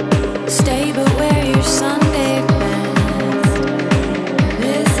 Stay but wear your Sunday best.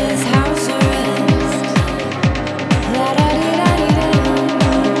 This is house arrest. La da di da di da.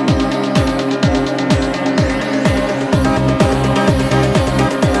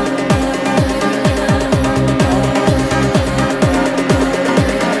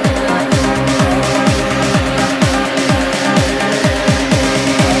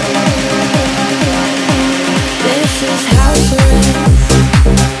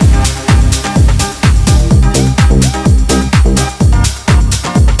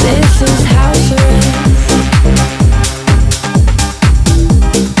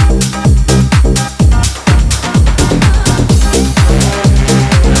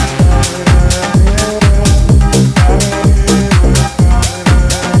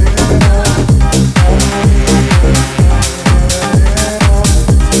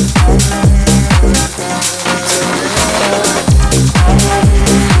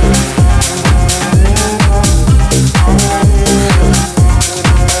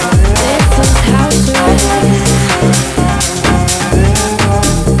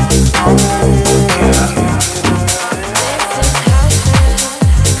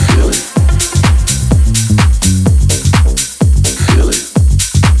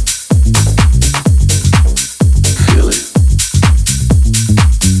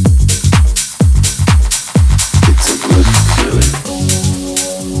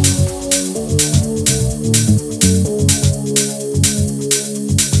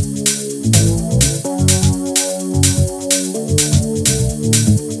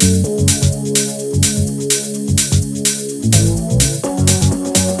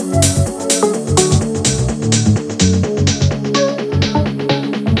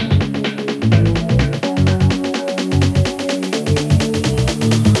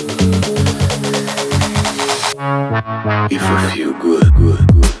 If I feel good, good,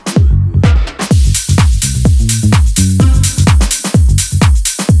 good.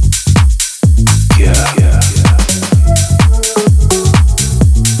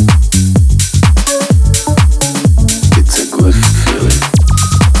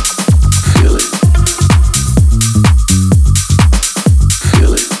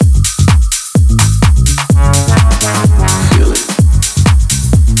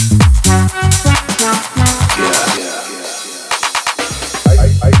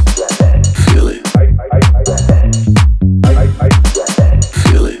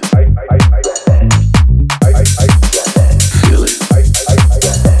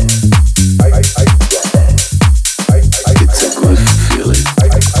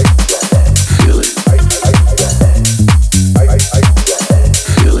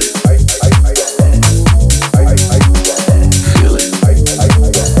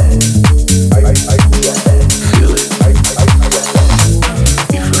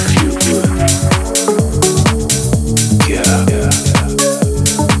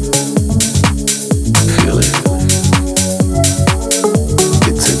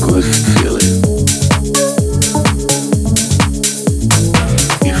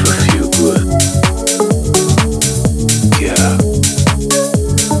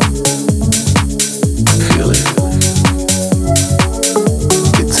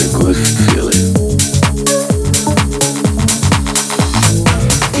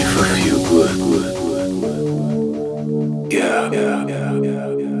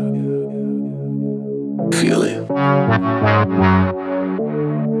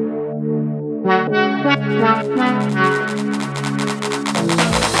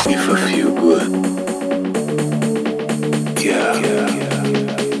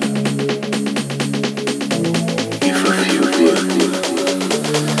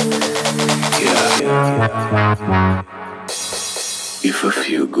 If I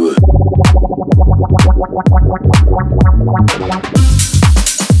feel good.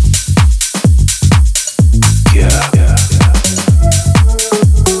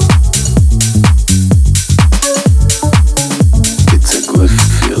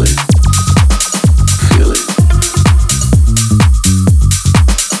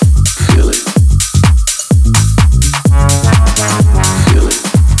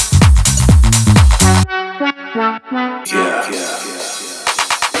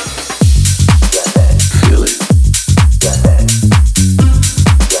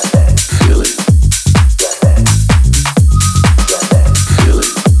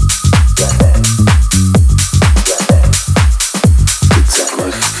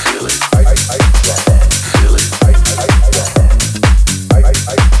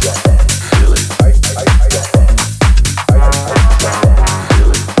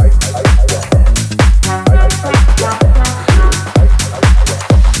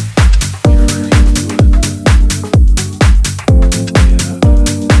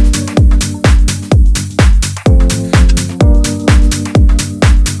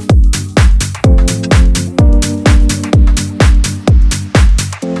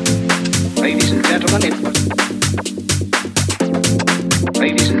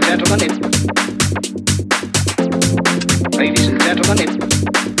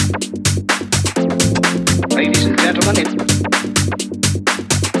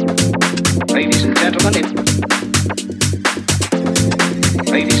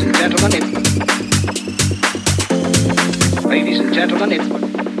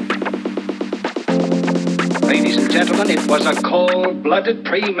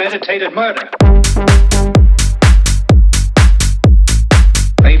 Premeditated murder.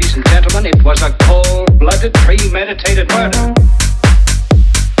 Ladies and gentlemen, it was a cold-blooded, premeditated murder.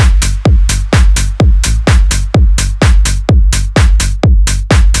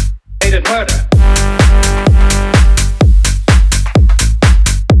 Murder.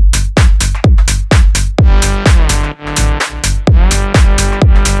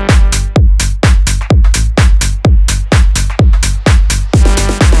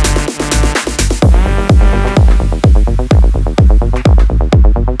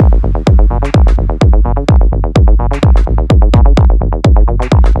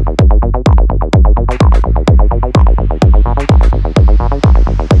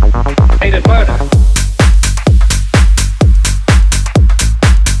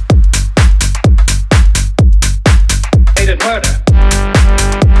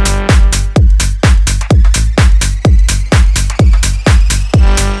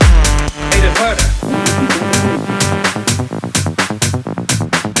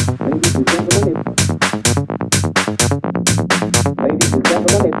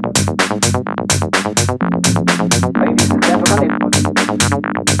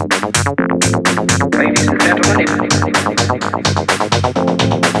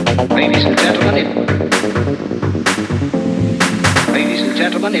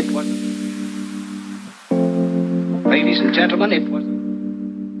 gentlemen, it was. Ladies and gentlemen, it was.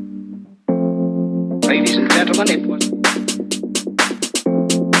 Ladies and gentlemen, it was.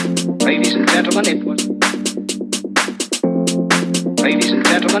 Ladies and gentlemen, it was. Ladies and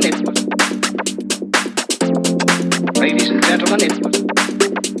gentlemen, it was. Ladies and gentlemen, it was.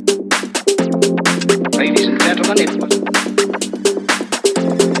 Ladies and gentlemen, it was.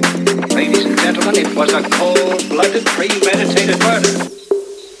 Ladies and gentlemen, it was a cold-blooded, premeditated murder.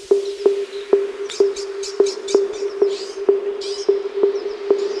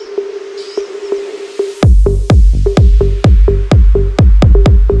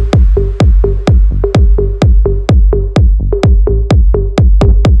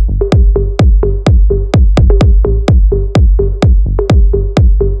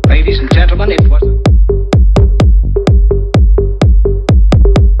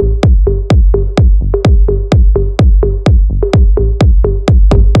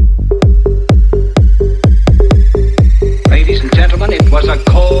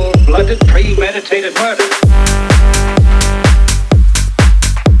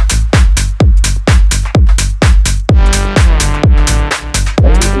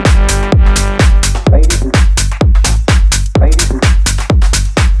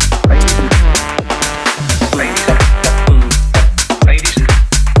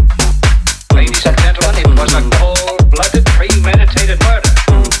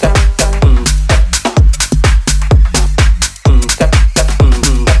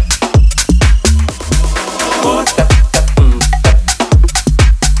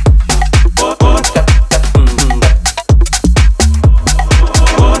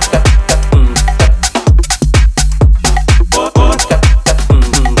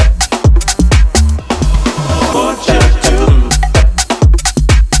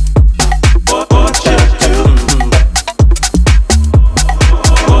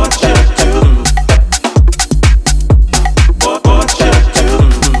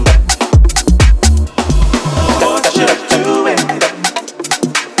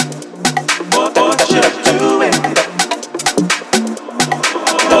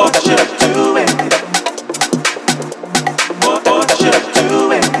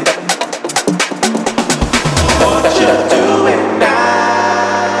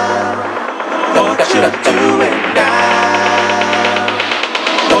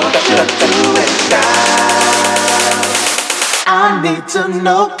 To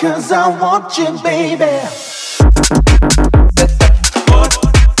know, 'cause I want you, baby.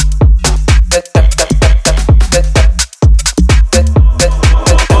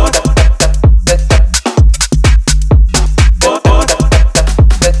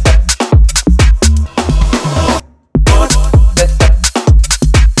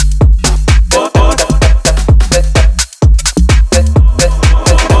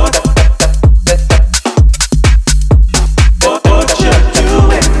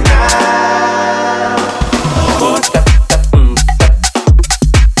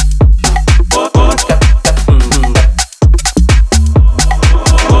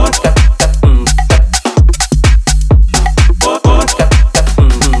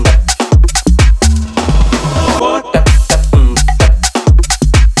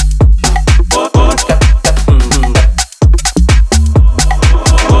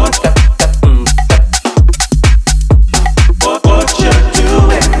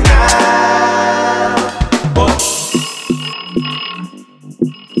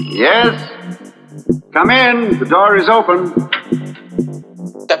 Come in, the door is open.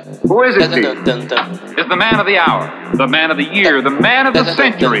 Who is it, Pete? It's the man of the hour, the man of the year, the man of the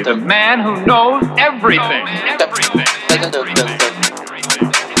century, the man who knows everything.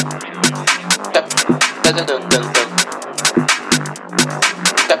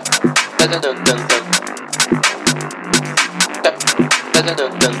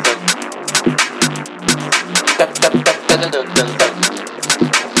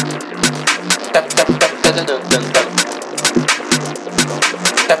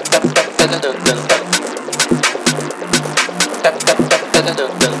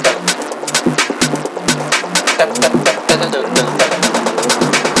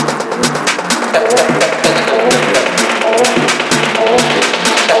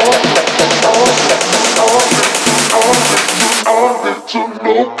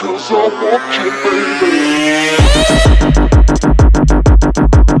 I want you, baby.